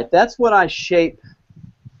 Right. That's what I shape.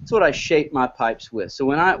 That's what I shape my pipes with. So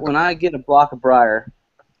when I get a block of briar,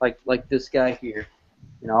 like this guy here,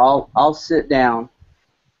 I'll sit down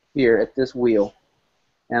here at this wheel,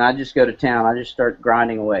 and I just go to town. I just start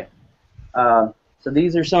grinding away. So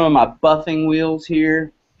these are some of my buffing wheels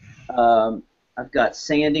here. I've got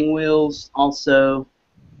sanding wheels also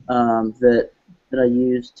that I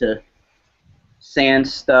use to sand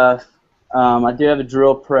stuff. I do have a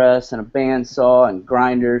drill press and a bandsaw and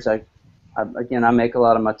grinders. Again, I make a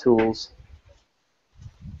lot of my tools.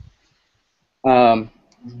 And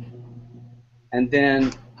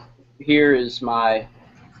then here is my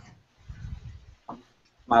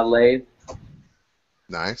lathe.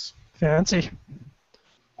 Nice. Fancy.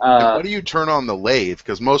 And what do you turn on the lathe?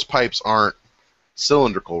 Because most pipes aren't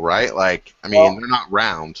cylindrical, right? Like, I mean, they're not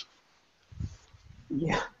round.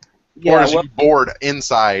 Yeah. Yeah, or is well, you bored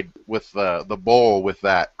inside with the bowl with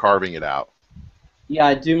that, carving it out? yeah,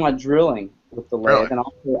 I do my drilling with the Really? lathe, and I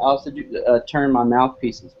also do turn my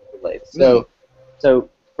mouthpieces with the lathe. Hmm. So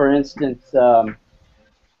for instance, let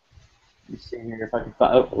me see here if I can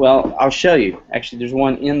find. Oh, well, I'll show you. Actually, there's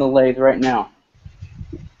one in the lathe right now.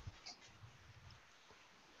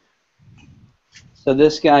 So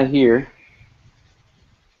this guy here,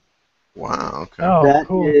 Wow. Okay. Oh, that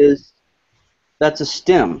cool. that's a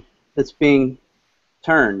stem that's being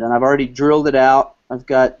turned, and I've already drilled it out. I've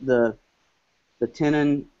got the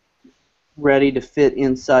tenon ready to fit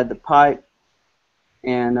inside the pipe,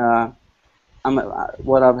 and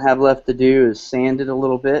what I have left to do is sand it a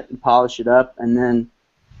little bit and polish it up, and then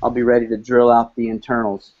I'll be ready to drill out the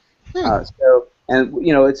internals. And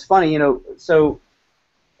it's funny, so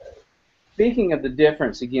speaking of the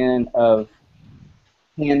difference again of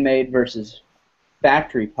handmade versus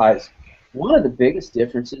factory pipes, one of the biggest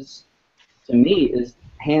differences to me is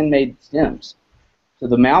handmade stems. So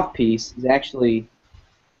the mouthpiece is actually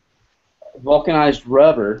vulcanized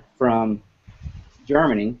rubber from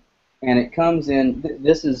Germany, and it comes in.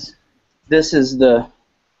 This is the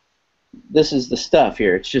stuff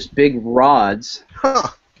here. It's just big rods Huh.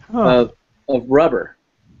 Huh. of rubber.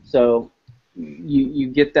 So you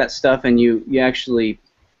get that stuff, and you actually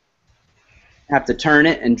have to turn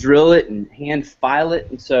it and drill it and hand file it.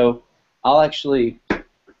 And so I'll actually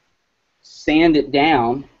sand it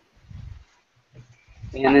down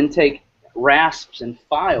and then take rasps and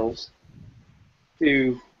files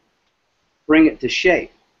to bring it to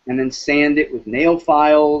shape, and then sand it with nail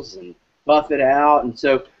files and buff it out. And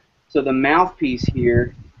so the mouthpiece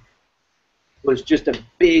here was just a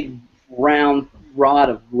big round rod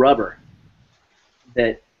of rubber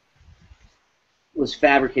that was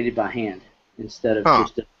fabricated by hand instead of Huh.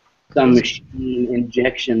 just some machine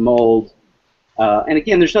injection mold. And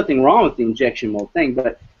again, there's nothing wrong with the injection mold thing,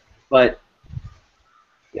 but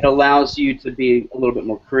it allows you to be a little bit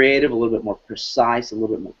more creative, a little bit more precise, a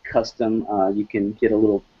little bit more custom. You can get a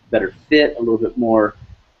little better fit, a little bit more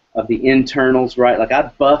of the internals, right? Like I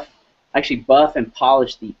actually buff and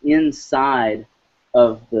polish the inside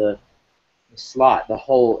of the slot, the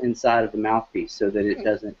whole inside of the mouthpiece, so that it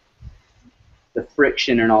doesn't, the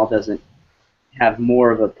friction and all doesn't have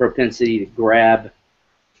more of a propensity to grab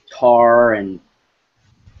tar and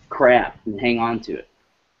crap and hang on to it.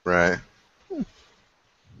 Right.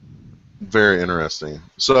 Very interesting.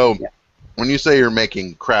 So, Yeah. when you say you're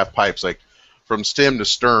making craft pipes, like from stem to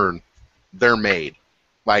stern, they're made.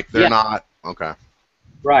 Like they're Yeah. not. Okay.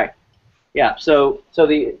 Right. Yeah. So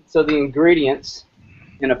the ingredients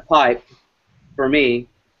in a pipe for me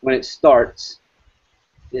when it starts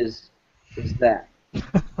is that.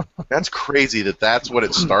 That's crazy that that's what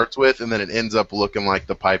it starts with, and then it ends up looking like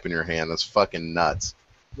the pipe in your hand. That's fucking nuts.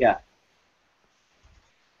 Yeah.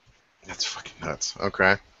 That's fucking nuts.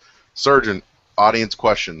 Okay. Surgeon, audience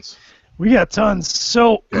questions. We got tons.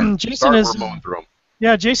 So Yeah. Jason Start is. mowing through 'em.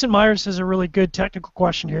 Yeah, Jason Myers has a really good technical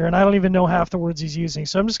question here, and I don't even know half the words he's using.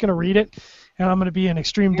 So I'm just going to read it, and I'm going to be an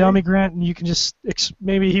extreme dummy, Grant, and you can just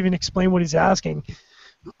maybe even explain what he's asking.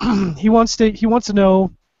 He wants to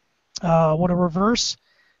know what a reverse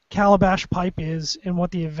calabash pipe is and what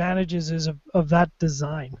the advantages is of that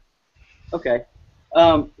design. Okay.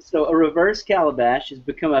 So a reverse calabash has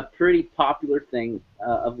become a pretty popular thing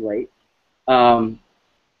of late. I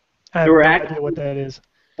have There were no act- idea what that is.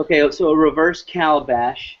 Okay, so a reverse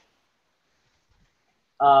calabash.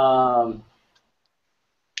 I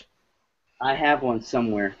have one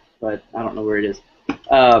somewhere, but I don't know where it is.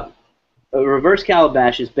 A reverse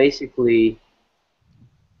calabash is basically,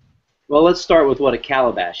 well, let's start with what a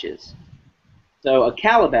calabash is. So a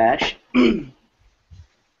calabash,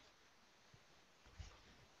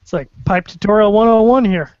 It's like pipe tutorial 101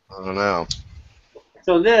 here. I don't know.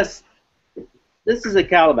 so this is a Oh,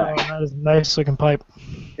 calabash. that is a nice looking pipe.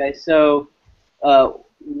 Okay, so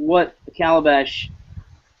what a calabash?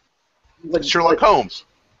 Sherlock Holmes.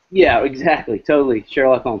 Yeah, exactly, totally,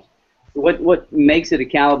 Sherlock Holmes. What makes it a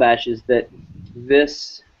calabash is that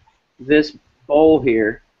this bowl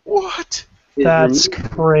here What? is That's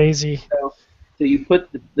removed. crazy. So you put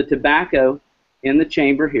the tobacco in the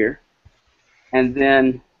chamber here, and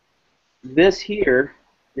then this here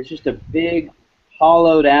is just a big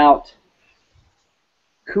hollowed out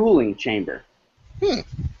cooling chamber.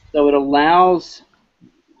 So it allows,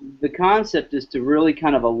 the concept is to really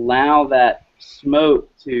kind of allow that smoke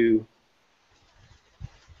to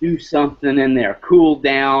do something in there, cool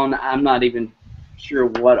down. I'm not even sure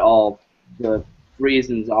what all the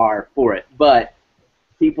reasons are for it, but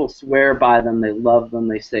people swear by them. They love them.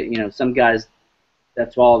 They say, some guys,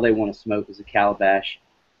 that's all they want to smoke is a calabash.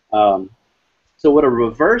 So what a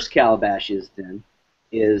reverse calabash is then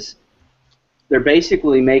is they're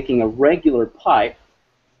basically making a regular pipe.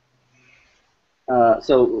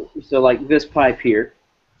 So like this pipe here.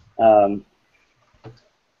 Let me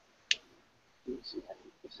see if I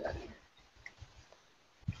can put this out here.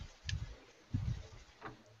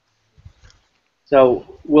 So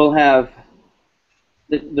we'll have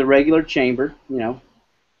the regular chamber,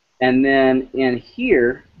 and then in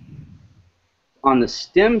here on the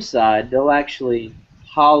stem side, they'll actually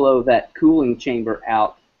hollow that cooling chamber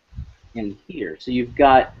out in here. So you've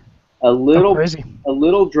got a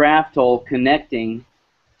little draft hole connecting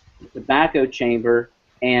the tobacco chamber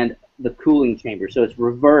and the cooling chamber. So it's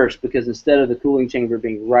reversed because instead of the cooling chamber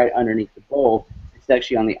being right underneath the bowl, it's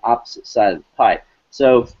actually on the opposite side of the pipe.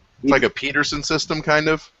 So it's like a Peterson system, kind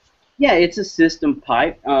of. Yeah, it's a system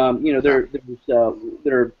pipe. There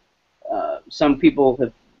are some people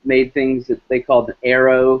have made things that they call the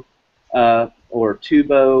arrow or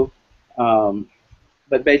tubo,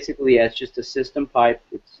 but basically, yeah, it's just a system pipe.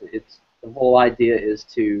 It's the whole idea is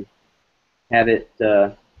to have it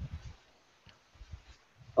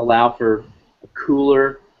allow for a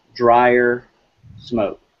cooler, drier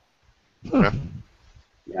smoke. Okay.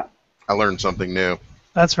 Yeah. I learned something new.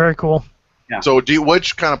 That's very cool. Yeah. So,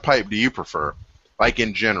 which kind of pipe do you prefer, like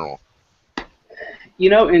in general?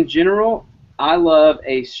 In general, I love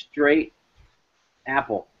a straight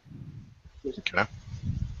apple.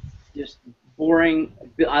 Just boring.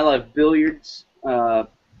 I love billiards.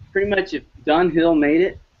 Pretty much if Dunhill made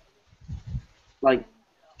it, like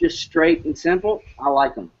just straight and simple, I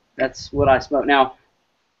like them. That's what I smoke. Now,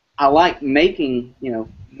 I like making,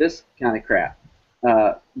 this kind of crap,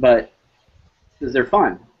 but because they're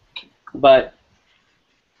fun. But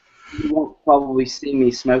you won't probably see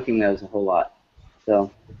me smoking those a whole lot.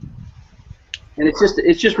 So, and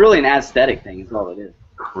it's just really an aesthetic thing. Is all it is.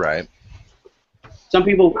 Right. Some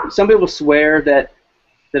people swear that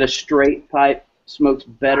a straight pipe smokes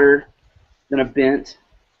better than a bent.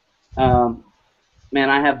 Man,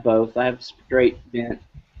 I have both. I have straight, bent.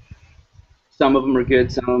 Some of them are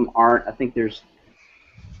good, some of them aren't. I think there's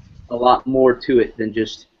a lot more to it than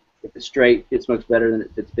just if it's straight, it smokes better than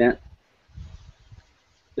if it's bent.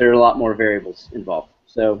 There are a lot more variables involved.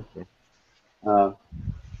 So, for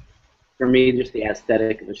me, just the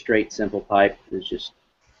aesthetic of a straight, simple pipe is just.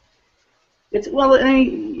 It's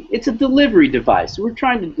a delivery device. We're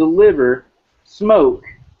trying to deliver smoke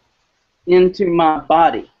into my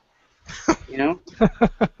body.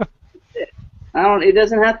 It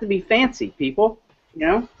doesn't have to be fancy, people.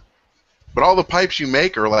 But all the pipes you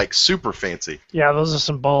make are like super fancy. Yeah, those are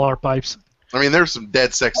some baller pipes. I mean, there's some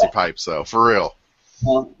dead sexy pipes though, for real.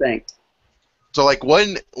 Well, thanks. So like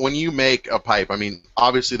when you make a pipe, I mean,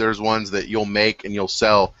 obviously there's ones that you'll make and you'll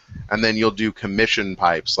sell, and then you'll do commission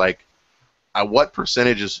pipes. Like, what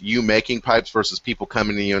percentage is you making pipes versus people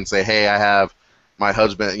coming to you and say, hey, I have my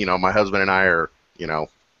husband, my husband and I are,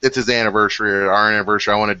 it's his anniversary or our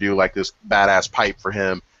anniversary. I want to do like this badass pipe for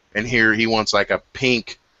him, and here he wants like a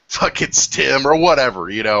pink fucking stem or whatever,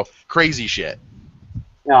 crazy shit.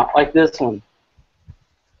 Yeah, like this one.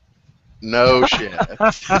 No shit.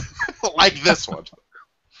 Like this one.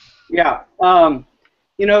 Yeah.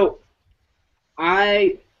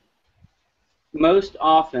 Most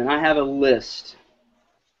often I have a list,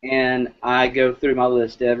 and I go through my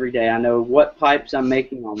list every day. I know what pipes I'm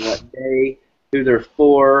making on what day, who they're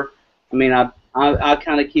for. I mean, I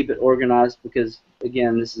kind of keep it organized because,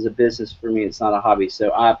 again, this is a business for me. It's not a hobby,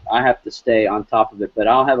 so I have to stay on top of it. But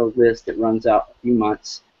I'll have a list that runs out a few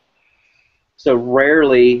months. So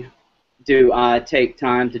rarely do I take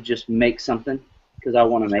time to just make something because I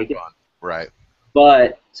want to make it. Right.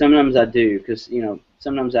 But sometimes I do because,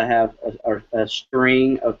 sometimes I have a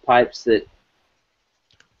string of pipes that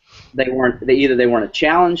either they weren't a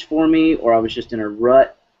challenge for me or I was just in a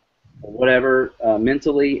rut or whatever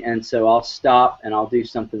mentally, and so I'll stop and I'll do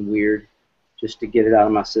something weird just to get it out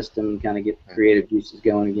of my system and kind of get the creative juices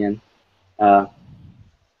going again. But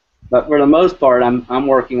for the most part, I'm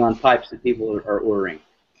working on pipes that people are ordering.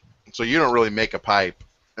 So you don't really make a pipe,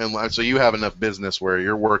 and so you have enough business where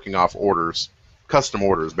you're working off orders, custom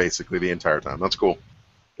orders, basically the entire time. That's cool.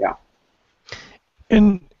 Yeah.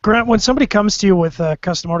 And Grant, when somebody comes to you with a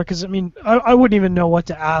custom order, because I wouldn't even know what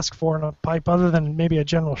to ask for in a pipe other than maybe a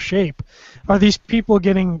general shape. Are these people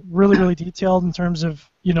getting really, really detailed in terms of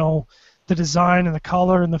the design and the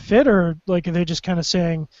color and the fit, or like are they just kind of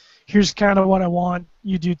saying, here's kind of what I want,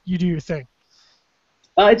 you do your thing?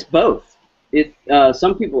 It's both.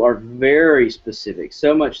 Some people are very specific,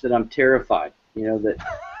 so much that I'm terrified. That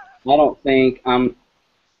I don't think I'm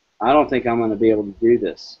going to be able to do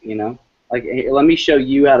this. Like, hey, let me show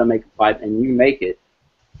you how to make a pipe, and you make it,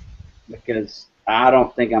 because I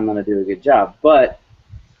don't think I'm going to do a good job. But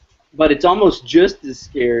it's almost just as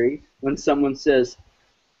scary when someone says,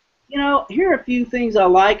 you know, here are a few things I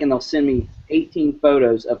like, and they'll send me 18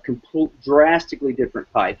 photos of drastically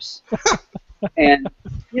different pipes. And,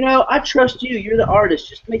 you know, I trust you. You're the artist.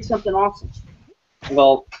 Just make something awesome.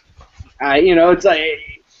 Well, you know, it's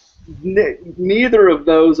like neither of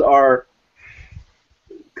those are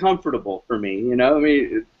comfortable for me. You know, I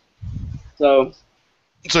mean, so.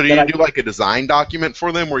 So do you do like a design document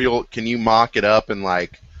for them where can you mock it up in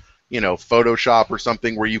like, you know, Photoshop or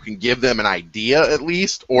something where you can give them an idea at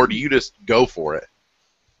least, or do you just go for it?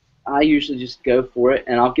 I usually just go for it,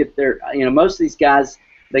 and I'll get there. You know, most of these guys,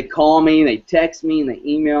 they call me, they text me, and they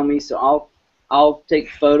email me, so I'll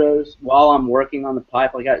take photos while I'm working on the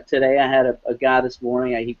pipe. Like today, I had a guy this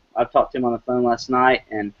morning. I talked to him on the phone last night,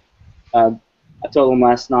 and I told him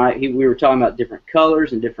last night we were talking about different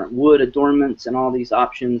colors and different wood adornments and all these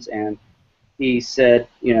options, and he said,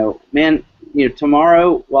 you know, man, you know,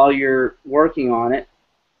 tomorrow while you're working on it,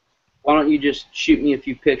 why don't you just shoot me a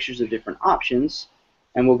few pictures of different options,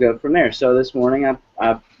 and we'll go from there. So this morning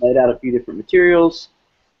I laid out a few different materials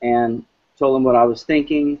and told him what I was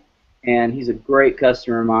thinking, and he's a great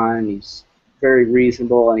customer of mine. He's very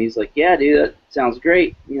reasonable, and he's like, yeah, dude, that sounds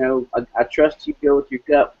great. You know, I trust you. Go with your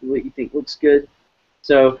gut, what you think looks good.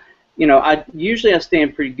 So, you know, I stay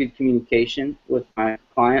in pretty good communication with my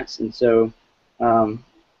clients, and so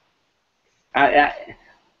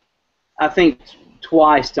I think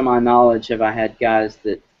twice, to my knowledge, have I had guys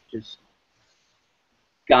that just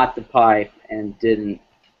got the pipe and didn't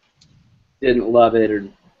love it or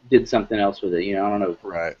did something else with it. You know, I don't know.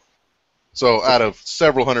 Right. So out of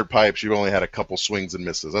several hundred pipes, you've only had a couple swings and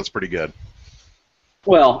misses. That's pretty good.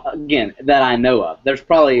 Well, again, that I know of. There's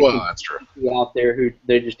probably that's true. people out there who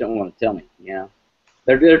they just don't want to tell me. You know,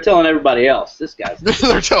 they're telling everybody else. This guy's.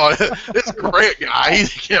 They're telling this is a great guy. He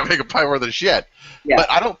can't make a pipe worth of shit. Yeah. But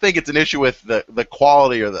I don't think it's an issue with the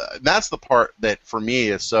quality or that's the part that for me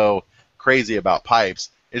is so crazy about pipes.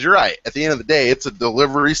 Is you're right. At the end of the day, it's a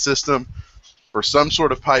delivery system for some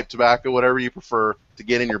sort of pipe, tobacco, whatever you prefer, to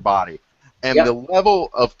get in your body. And the level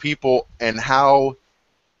of people and how,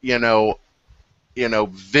 you know,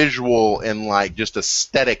 visual and like just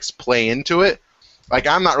aesthetics play into it. Like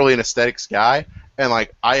I'm not really an aesthetics guy, and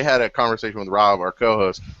like I had a conversation with Rob, our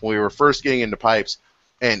co-host, when we were first getting into pipes,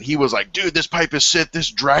 and he was like, "Dude, this pipe is sick. This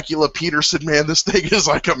Dracula Peterson, man, this thing is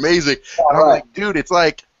like amazing." And I'm like, "Dude, it's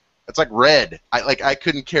like red. I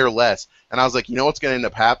couldn't care less." And I was like, "You know what's gonna end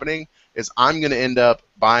up happening is I'm gonna end up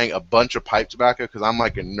buying a bunch of pipe tobacco because I'm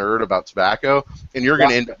like a nerd about tobacco, and you're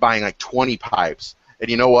gonna end up buying like 20 pipes. And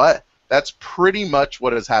you know what? That's pretty much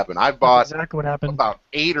what has happened. I've bought exactly what happened. About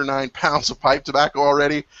 8 or 9 pounds of pipe tobacco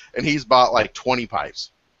already, and he's bought like 20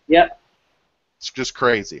 pipes. Yep. It's just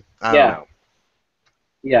crazy. I don't know.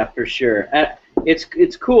 Yeah, for sure.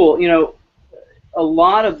 It's cool. You know, a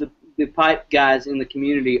lot of the pipe guys in the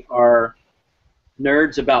community are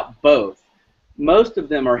nerds about both. Most of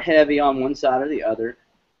them are heavy on one side or the other,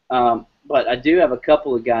 but I do have a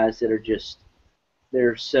couple of guys that are just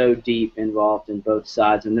they're so deep involved in both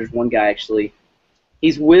sides. And there's one guy actually,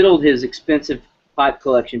 he's whittled his expensive pipe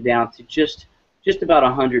collection down to just about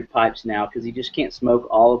 100 pipes now because he just can't smoke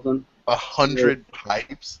all of them. 100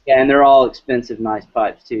 pipes? Yeah, and they're all expensive, nice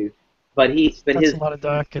pipes too. But that's a lot of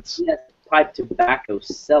ducats. He has a pipe tobacco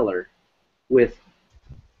cellar with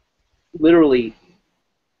literally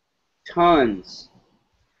tons,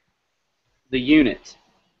 the unit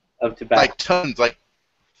of tobacco. Like tons, like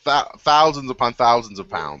thousands upon thousands of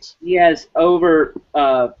pounds. He has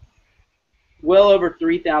well over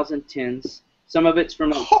 3,000 tins. Some of it's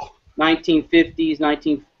from 1950s,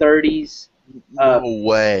 1930s. No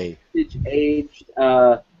way. Aged,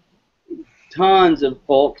 tons of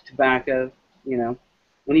bulk tobacco, you know,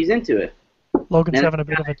 when he's into it. Logan's having a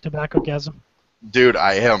bit of a tobacco-gasm. Dude,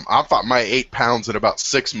 I am. I thought my 8 pounds in about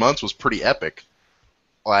 6 months was pretty epic.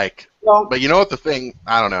 Like, but you know what the thing,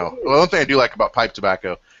 I don't know. The one thing I do like about pipe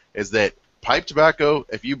tobacco is that pipe tobacco,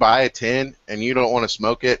 if you buy a tin and you don't want to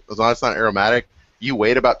smoke it, as long as it's not aromatic, you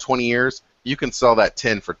wait about 20 years, you can sell that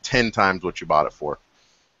tin for 10 times what you bought it for.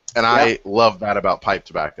 And I love that about pipe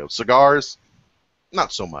tobacco. Cigars,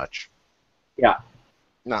 not so much. Yeah.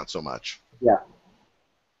 Not so much. Yeah.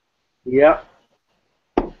 Yeah.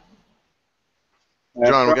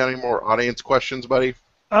 John, we got any more audience questions, buddy?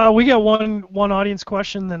 We got one audience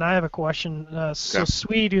question, then I have a question. So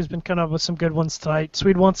Swede, who's been coming up with some good ones tonight,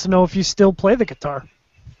 Swede wants to know if you still play the guitar.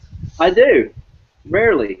 I do.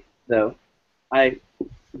 Rarely, though. I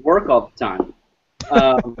work all the time.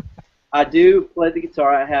 I do play the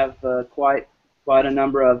guitar. I have quite a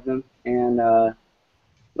number of them, and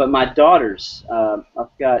but my daughters, I've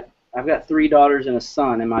got 3 daughters and a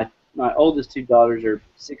son, and my oldest 2 daughters are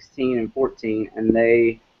 16 and 14, and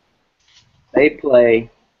they play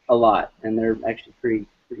a lot, and they're actually pretty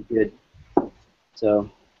good. So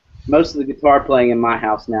most of the guitar playing in my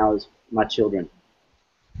house now is my children.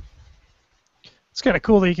 It's kind of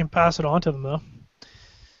cool that you can pass it on to them, though.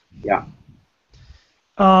 Yeah.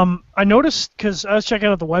 I noticed because I was checking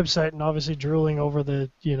out the website and obviously drooling over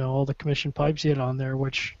the all the commission pipes you had on there.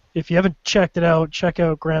 Which, if you haven't checked it out, check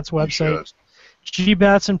out Grant's website,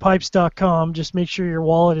 gbatsonpipes.com. Just make sure your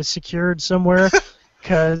wallet is secured somewhere,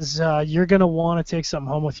 because you're gonna want to take something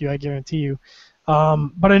home with you. I guarantee you.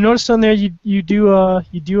 But I noticed on there you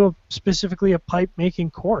do specifically a pipe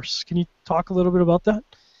making course. Can you talk a little bit about that?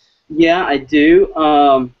 Yeah, I do.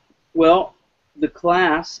 Well, the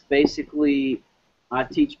class basically, I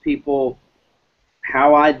teach people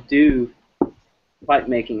how I do pipe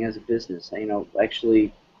making as a business.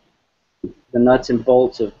 Actually, the nuts and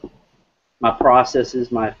bolts of my processes,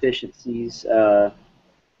 my efficiencies. A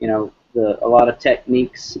lot of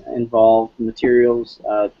techniques involved, materials,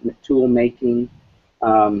 tool making,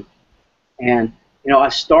 and I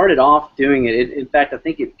started off doing it. In fact, I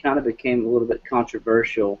think it kind of became a little bit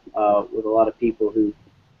controversial with a lot of people who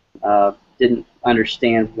didn't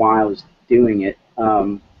understand why I was doing it.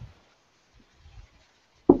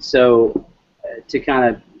 So to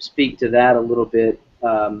kind of speak to that a little bit,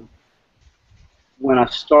 when I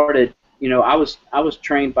started, I was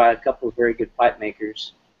trained by a couple of very good pipe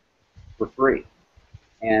makers for free,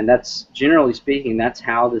 and that's, generally speaking, that's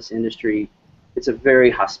how this industry. It's a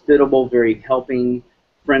very hospitable, very helping,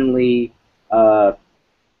 friendly,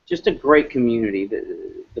 just a great community.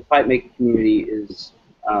 The pipe making community is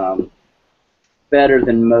better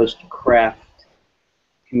than most craft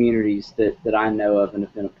communities that I know of and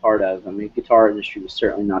have been a part of. I mean, the guitar industry was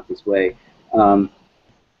certainly not this way.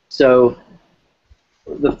 So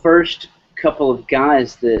the first couple of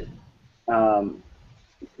guys that,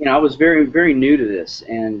 I was very, very new to this,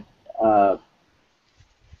 and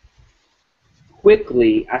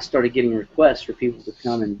quickly I started getting requests for people to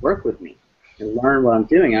come and work with me and learn what I'm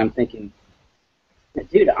doing. I'm thinking,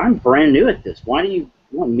 dude, I'm brand new at this. Why do you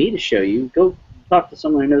want me to show you? Go talk to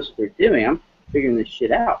someone who knows what they're doing. I'm figuring this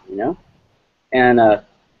shit out, And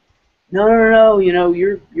no,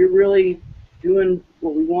 you're really doing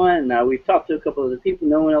what we want. And we've talked to a couple other people.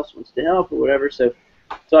 No one else wants to help or whatever. So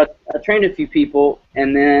I trained a few people,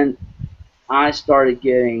 and then I started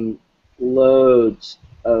getting loads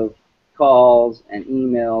of calls and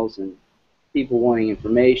emails and people wanting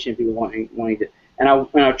information, people wanting to, and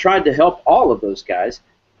I tried to help all of those guys,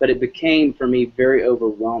 but it became for me very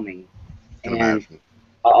overwhelming. And I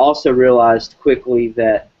also realized quickly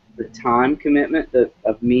that the time commitment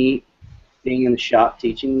of me being in the shop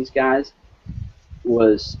teaching these guys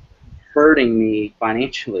was hurting me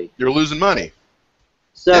financially. You're losing money.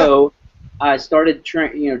 So I started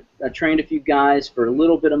I trained a few guys for a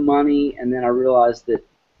little bit of money, and then I realized that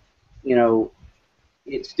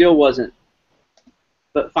it still wasn't,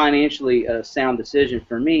 but financially a sound decision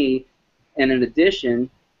for me. And in addition,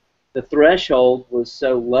 the threshold was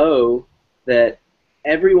so low that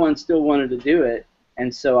everyone still wanted to do it,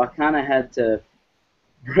 and so I kind of had to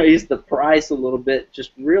raise the price a little bit,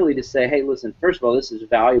 just really to say, hey, listen, first of all, this is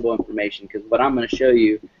valuable information, because what I'm going to show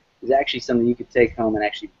you is actually something you could take home and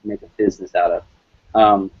actually make a business out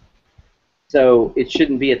of. So it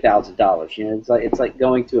shouldn't be $1,000. It's like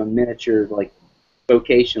going to a miniature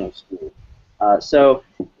vocational school. So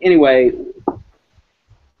anyway,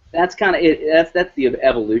 that's kind of it. That's the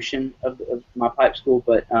evolution of my pipe school.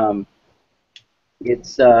 But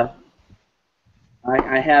it's I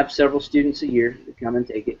have several students a year that come and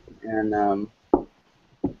take it, and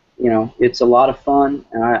it's a lot of fun,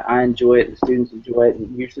 and I enjoy it. The students enjoy it,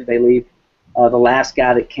 and usually they leave. The last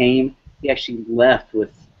guy that came, he actually left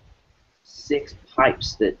with 6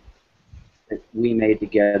 pipes that we made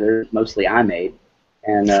together. Mostly I made,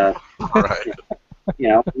 and right.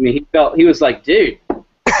 I mean, he was like, dude,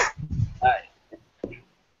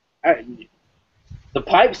 the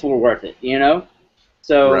pipes were worth it,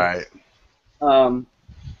 So right.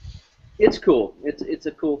 It's cool. It's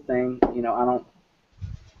a cool thing. I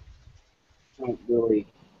don't really.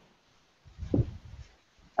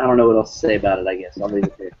 I don't know what else to say about it. I guess I'll leave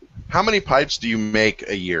it there. How many pipes do you make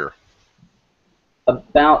a year?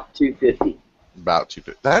 About 250. About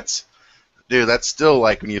 250. That's still,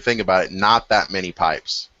 like, when you think about it, not that many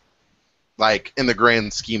pipes. Like, in the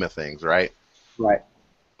grand scheme of things, right? Right.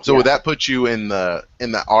 So would that put you in the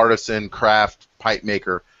artisan craft pipe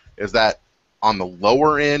maker? Is that on the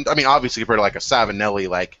lower end? I mean, obviously compared to like a Savinelli,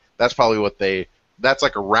 like that's probably what that's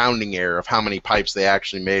like a rounding error of how many pipes they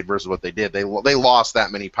actually made versus what they did. They lost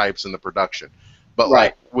that many pipes in the production. But Right.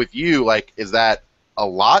 like with you, like is that a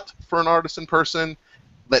lot for an artisan person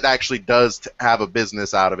that actually does have a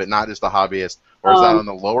business out of it, not just a hobbyist, or is that on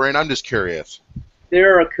the lower end? I'm just curious.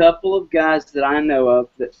 There are a couple of guys that I know of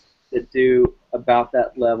that do about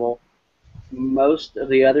that level. Most of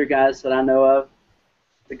the other guys that I know of,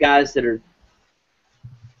 the guys that are,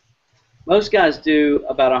 most guys do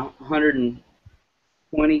about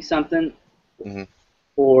 120 something Mm-hmm.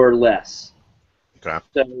 or less. Okay.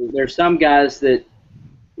 So there's some guys that,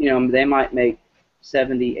 they might make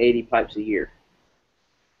 70, 80 pipes a year.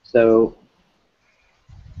 So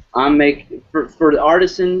I'm making, for the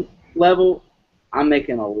artisan level, I'm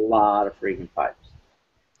making a lot of freaking pipes.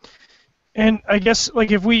 And I guess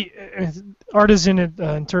like if we artisan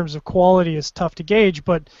in terms of quality is tough to gauge,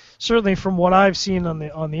 but certainly from what I've seen on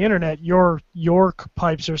the internet, your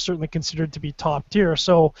pipes are certainly considered to be top tier.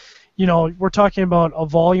 So, we're talking about a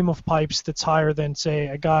volume of pipes that's higher than say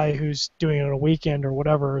a guy who's doing it on a weekend or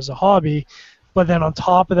whatever as a hobby. But then on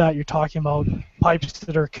top of that, you're talking about pipes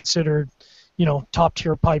that are considered, top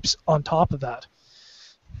tier pipes on top of that.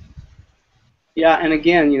 Yeah, and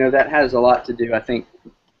again, that has a lot to do, I think,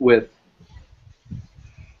 with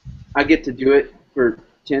I get to do it for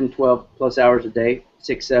 10, 12 plus hours a day,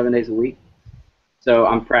 6, 7 days a week. So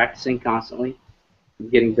I'm practicing constantly. I'm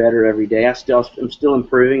getting better every day. I'm still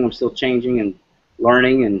improving. I'm still changing and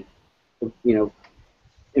learning and,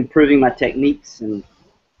 improving my techniques and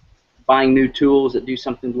buying new tools that do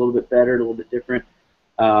something a little bit better, a little bit different.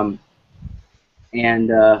 Again,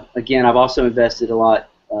 I've also invested a lot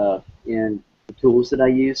in the tools that I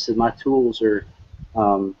use. So my tools are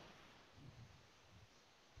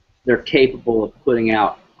they're capable of putting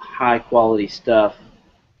out high quality stuff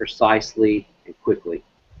precisely and quickly.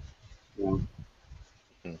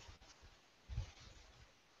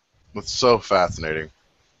 It's so fascinating.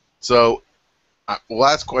 So,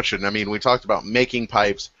 last question. I mean, we talked about making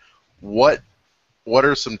pipes. What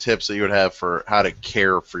are some tips that you would have for how to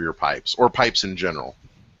care for your pipes or pipes in general?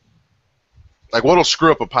 Like, what'll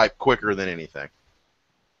screw up a pipe quicker than anything?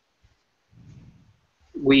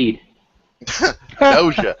 Weed.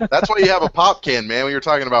 Doja. That's why you have a pop can, man. When you're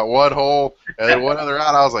talking about one hole and then one other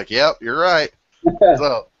out, I was like, "Yep, you're right."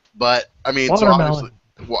 So, but I mean, so obviously,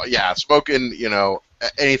 well, yeah, smoking,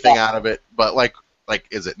 anything out of it. But like,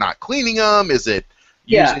 is it not cleaning them? Is it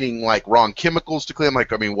using like wrong chemicals to clean them?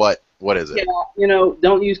 Like, I mean, what is it? Yeah,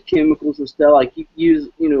 don't use chemicals and stuff. Like you use,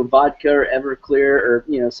 vodka or Everclear,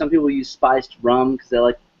 or some people use spiced rum because they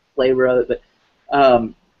like the flavor of it. But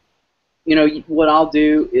what I'll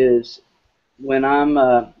do is when I'm,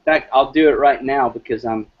 in fact, I'll do it right now because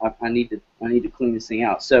I need to clean this thing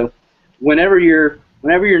out. So whenever you're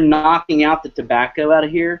knocking out the tobacco out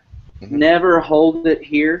of here, never hold it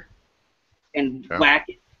here and whack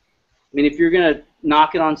it. I mean, if you're gonna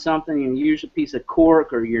knock it on something, use a piece of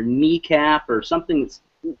cork or your kneecap or something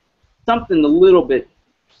a little bit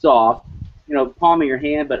soft, palm of your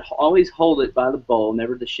hand, but always hold it by the bowl,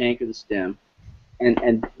 never the shank or the stem,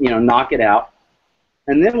 and knock it out.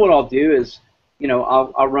 And then what I'll do is,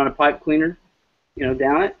 I'll run a pipe cleaner,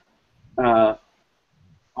 down it,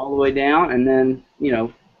 all the way down, and then,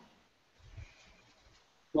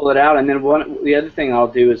 pull it out. And then the other thing I'll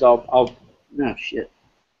do is I'll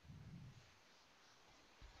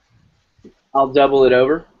double it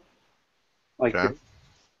over, like this,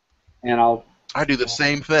 and I do the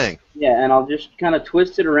same thing. Yeah, and I'll just kind of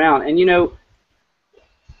twist it around. And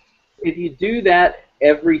if you do that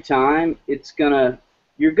every time,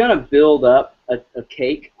 you're gonna build up a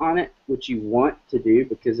cake on it, which you want to do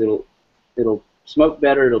because it'll smoke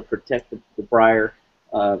better, it'll protect the briar.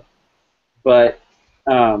 But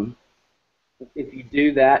if you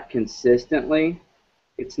do that consistently,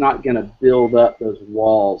 it's not going to build up those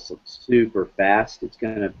walls super fast. It's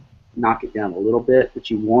going to knock it down a little bit, but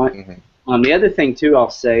you want. The other thing, too, I'll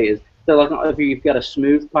say is, so like if you've got a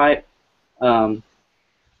smooth pipe, when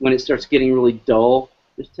it starts getting really dull,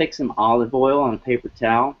 just take some olive oil on a paper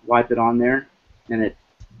towel, wipe it on there, and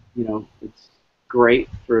it's great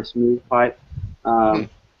for a smooth pipe. And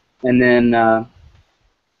then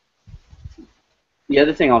the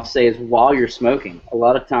other thing I'll say is while you're smoking, a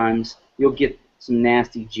lot of times you'll get some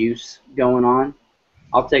nasty juice going on.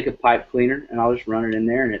 I'll take a pipe cleaner and I'll just run it in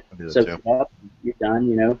there and it soaks it up. You're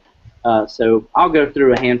done, So I'll go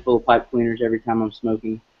through a handful of pipe cleaners every time I'm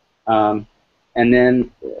smoking. And then,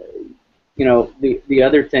 the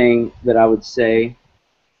other thing that I would say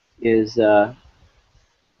is as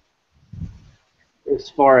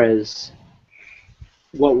far as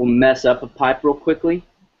what will mess up a pipe real quickly.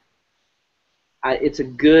 It's a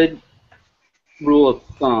good rule of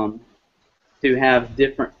thumb to have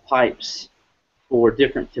different pipes for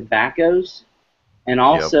different tobaccos, and Yep.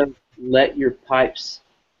 also let your pipes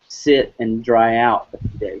sit and dry out a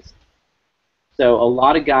few days. So a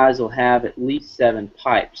lot of guys will have at least 7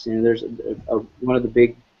 pipes. You know, there's one of the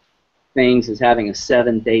big things is having a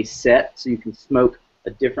 7-day set, so you can smoke a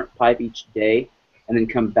different pipe each day, and then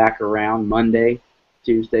come back around Monday,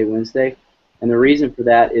 Tuesday, Wednesday. And the reason for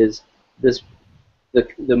that is this: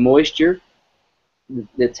 the moisture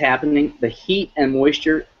that's happening, the heat and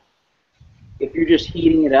moisture. If you're just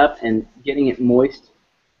heating it up and getting it moist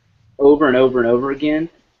over and over and over again,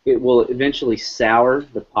 it will eventually sour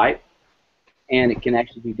the pipe, and it can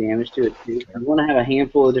actually do damage to it too. You want to have a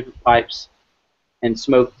handful of different pipes and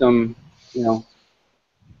smoke them, you know,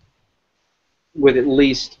 with at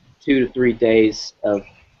least 2 to 3 days of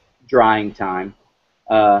drying time.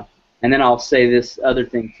 And then I'll say this other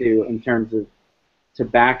thing too, in terms of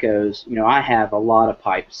tobaccos. You know, I have a lot of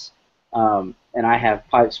pipes, and I have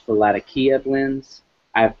pipes for Latakia blends.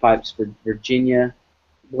 I have pipes for Virginia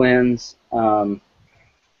blends.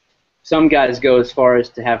 Some guys go as far as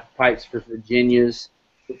to have pipes for Virginias,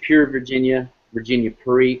 for pure Virginia, Virginia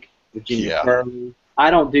Perique, Virginia Yeah. Pearl. I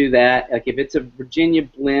don't do that. Like if it's a Virginia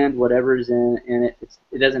blend, whatever is in it,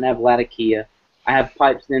 it doesn't have Latakia. I have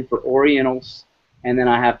pipes then for Orientals, and then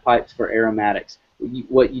I have pipes for aromatics.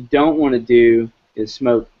 What you don't want to do is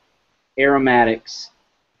smoke aromatics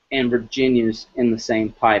and Virginias in the same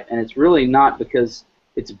pipe, and it's really not because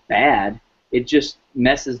it's bad. It just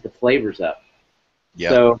messes the flavors up. Yep.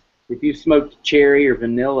 So if you smoked cherry or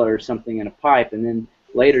vanilla or something in a pipe, and then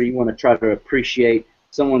later you want to try to appreciate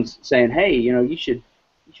someone's saying, hey, you know, you should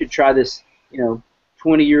try this, you know,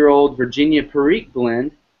 20-year-old Virginia Perique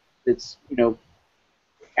blend that's, you know,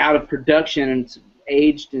 out of production and it's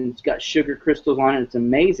aged and it's got sugar crystals on it. It's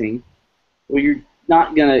amazing. Well, you're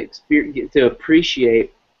not going to get to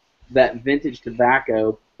appreciate that vintage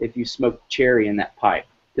tobacco if you smoke cherry in that pipe,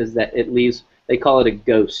 because that it leaves. They call it a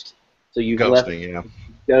ghost. So you've left Ghosting, yeah.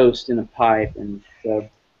 ghost in a pipe, and so.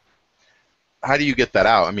 How do you get that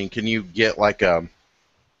out? I mean, can you get like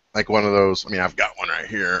one of those? I mean, I've got one right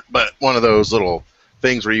here, but one of those little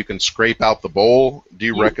things where you can scrape out the bowl. Do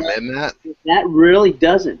you recommend that? That really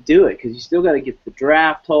doesn't do it, because you still got to get the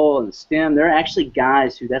draft hole and the stem. There are actually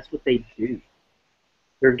guys who that's what they do.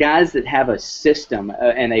 There are guys that have a system,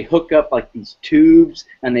 and they hook up like these tubes,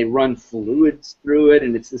 and they run fluids through it,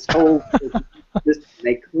 and it's this whole.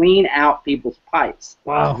 They clean out people's pipes.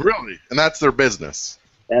 Wow. Really? And that's their business.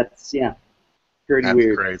 That's pretty That's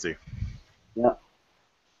weird. crazy. Yep.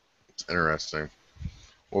 It's interesting.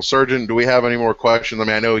 Well, Surgeon, do we have any more questions? I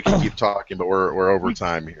mean, I know we can keep talking, but we're over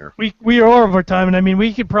time here. We are over time, and I mean,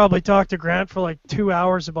 we could probably talk to Grant for like 2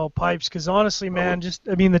 hours about pipes, because honestly, man,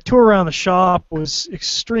 the tour around the shop was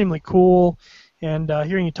extremely cool, and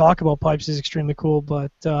hearing you talk about pipes is extremely cool.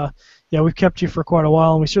 But yeah, we've kept you for quite a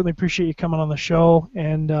while, and we certainly appreciate you coming on the show.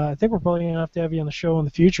 And I think we're probably gonna have you on the show in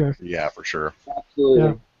the future. Yeah, for sure. Absolutely.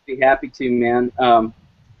 Yeah. Be happy to, man.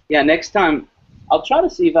 Yeah, next time I'll try to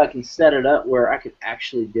see if I can set it up where I could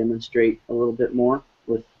actually demonstrate a little bit more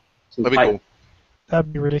with some That'd be pipe. cool.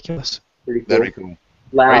 That'd be ridiculous. Pretty cool. That'd be cool.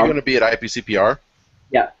 Loud. Are you going to be at IPCPR?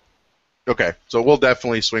 Yeah. Okay, so we'll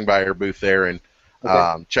definitely swing by your booth there and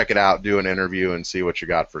Okay. check it out, do an interview, and see what you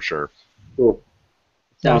got for sure. Cool.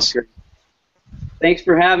 Sounds Nice. great. Thanks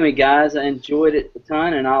for having me, guys. I enjoyed it a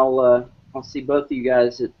ton, and I'll see both of you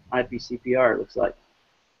guys at IPCPR. It looks like.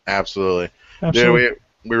 Absolutely. Absolutely. Dude,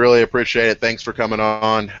 we really appreciate it. Thanks for coming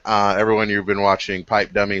on. Everyone, you've been watching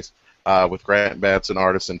Pipe Dummies with Grant Batson,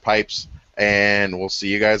 Artisan Pipes, and we'll see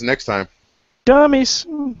you guys next time. Dummies.